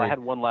summary. Oh, I had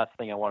one last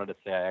thing I wanted to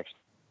say. I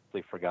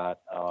actually forgot.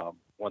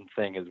 One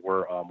thing is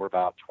we're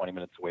about 20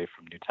 minutes away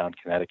from Newtown,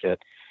 Connecticut.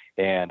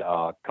 And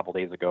a couple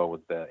days ago was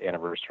the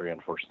anniversary,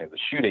 unfortunately, of the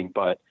shooting.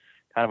 But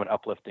kind of an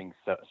uplifting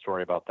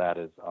story about that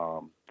is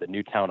the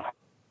Newtown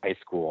High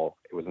School.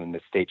 It was in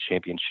the state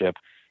championship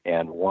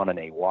and won in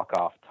a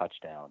walk-off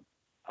touchdown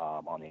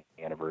on the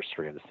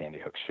anniversary of the Sandy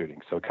Hook shooting.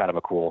 So kind of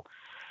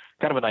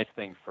a nice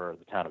thing for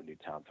the town of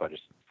Newtown. So I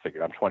just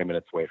figured I'm 20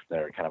 minutes away from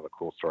there. Kind of a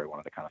cool story.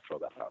 Wanted to kind of throw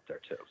that out there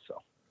too.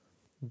 So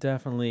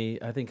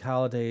definitely, I think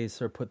holidays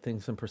sort of put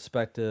things in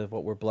perspective,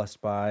 what we're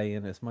blessed by.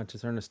 And as much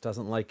as Ernest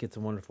doesn't like It's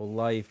a Wonderful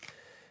Life,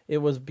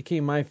 it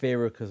became my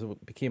favorite because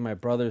it became my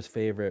brother's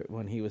favorite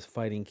when he was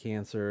fighting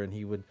cancer, and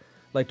he would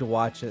like to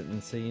watch it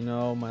and say,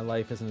 my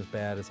life isn't as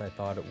bad as I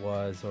thought it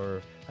was,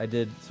 or I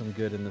did some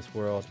good in this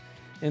world.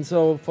 And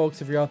so,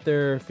 folks, if you're out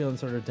there feeling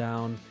sort of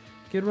down,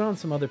 get around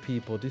some other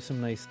people, do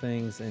some nice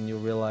things, and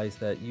you'll realize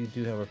that you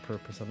do have a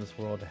purpose on this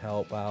world to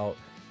help out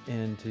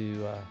and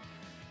to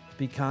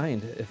be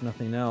kind, if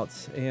nothing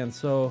else. And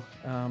so,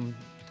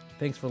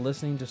 thanks for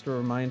listening. Just a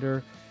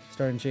reminder,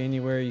 starting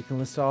January, you can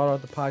list all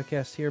of the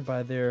podcasts here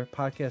by their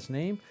podcast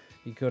name.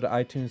 You can go to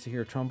iTunes to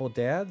hear Trumbull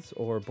Dads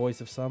or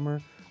Boys of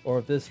Summer, or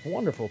this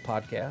wonderful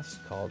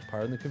podcast called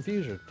Pardon the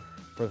Confusion.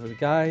 For the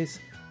guys,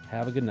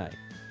 have a good night.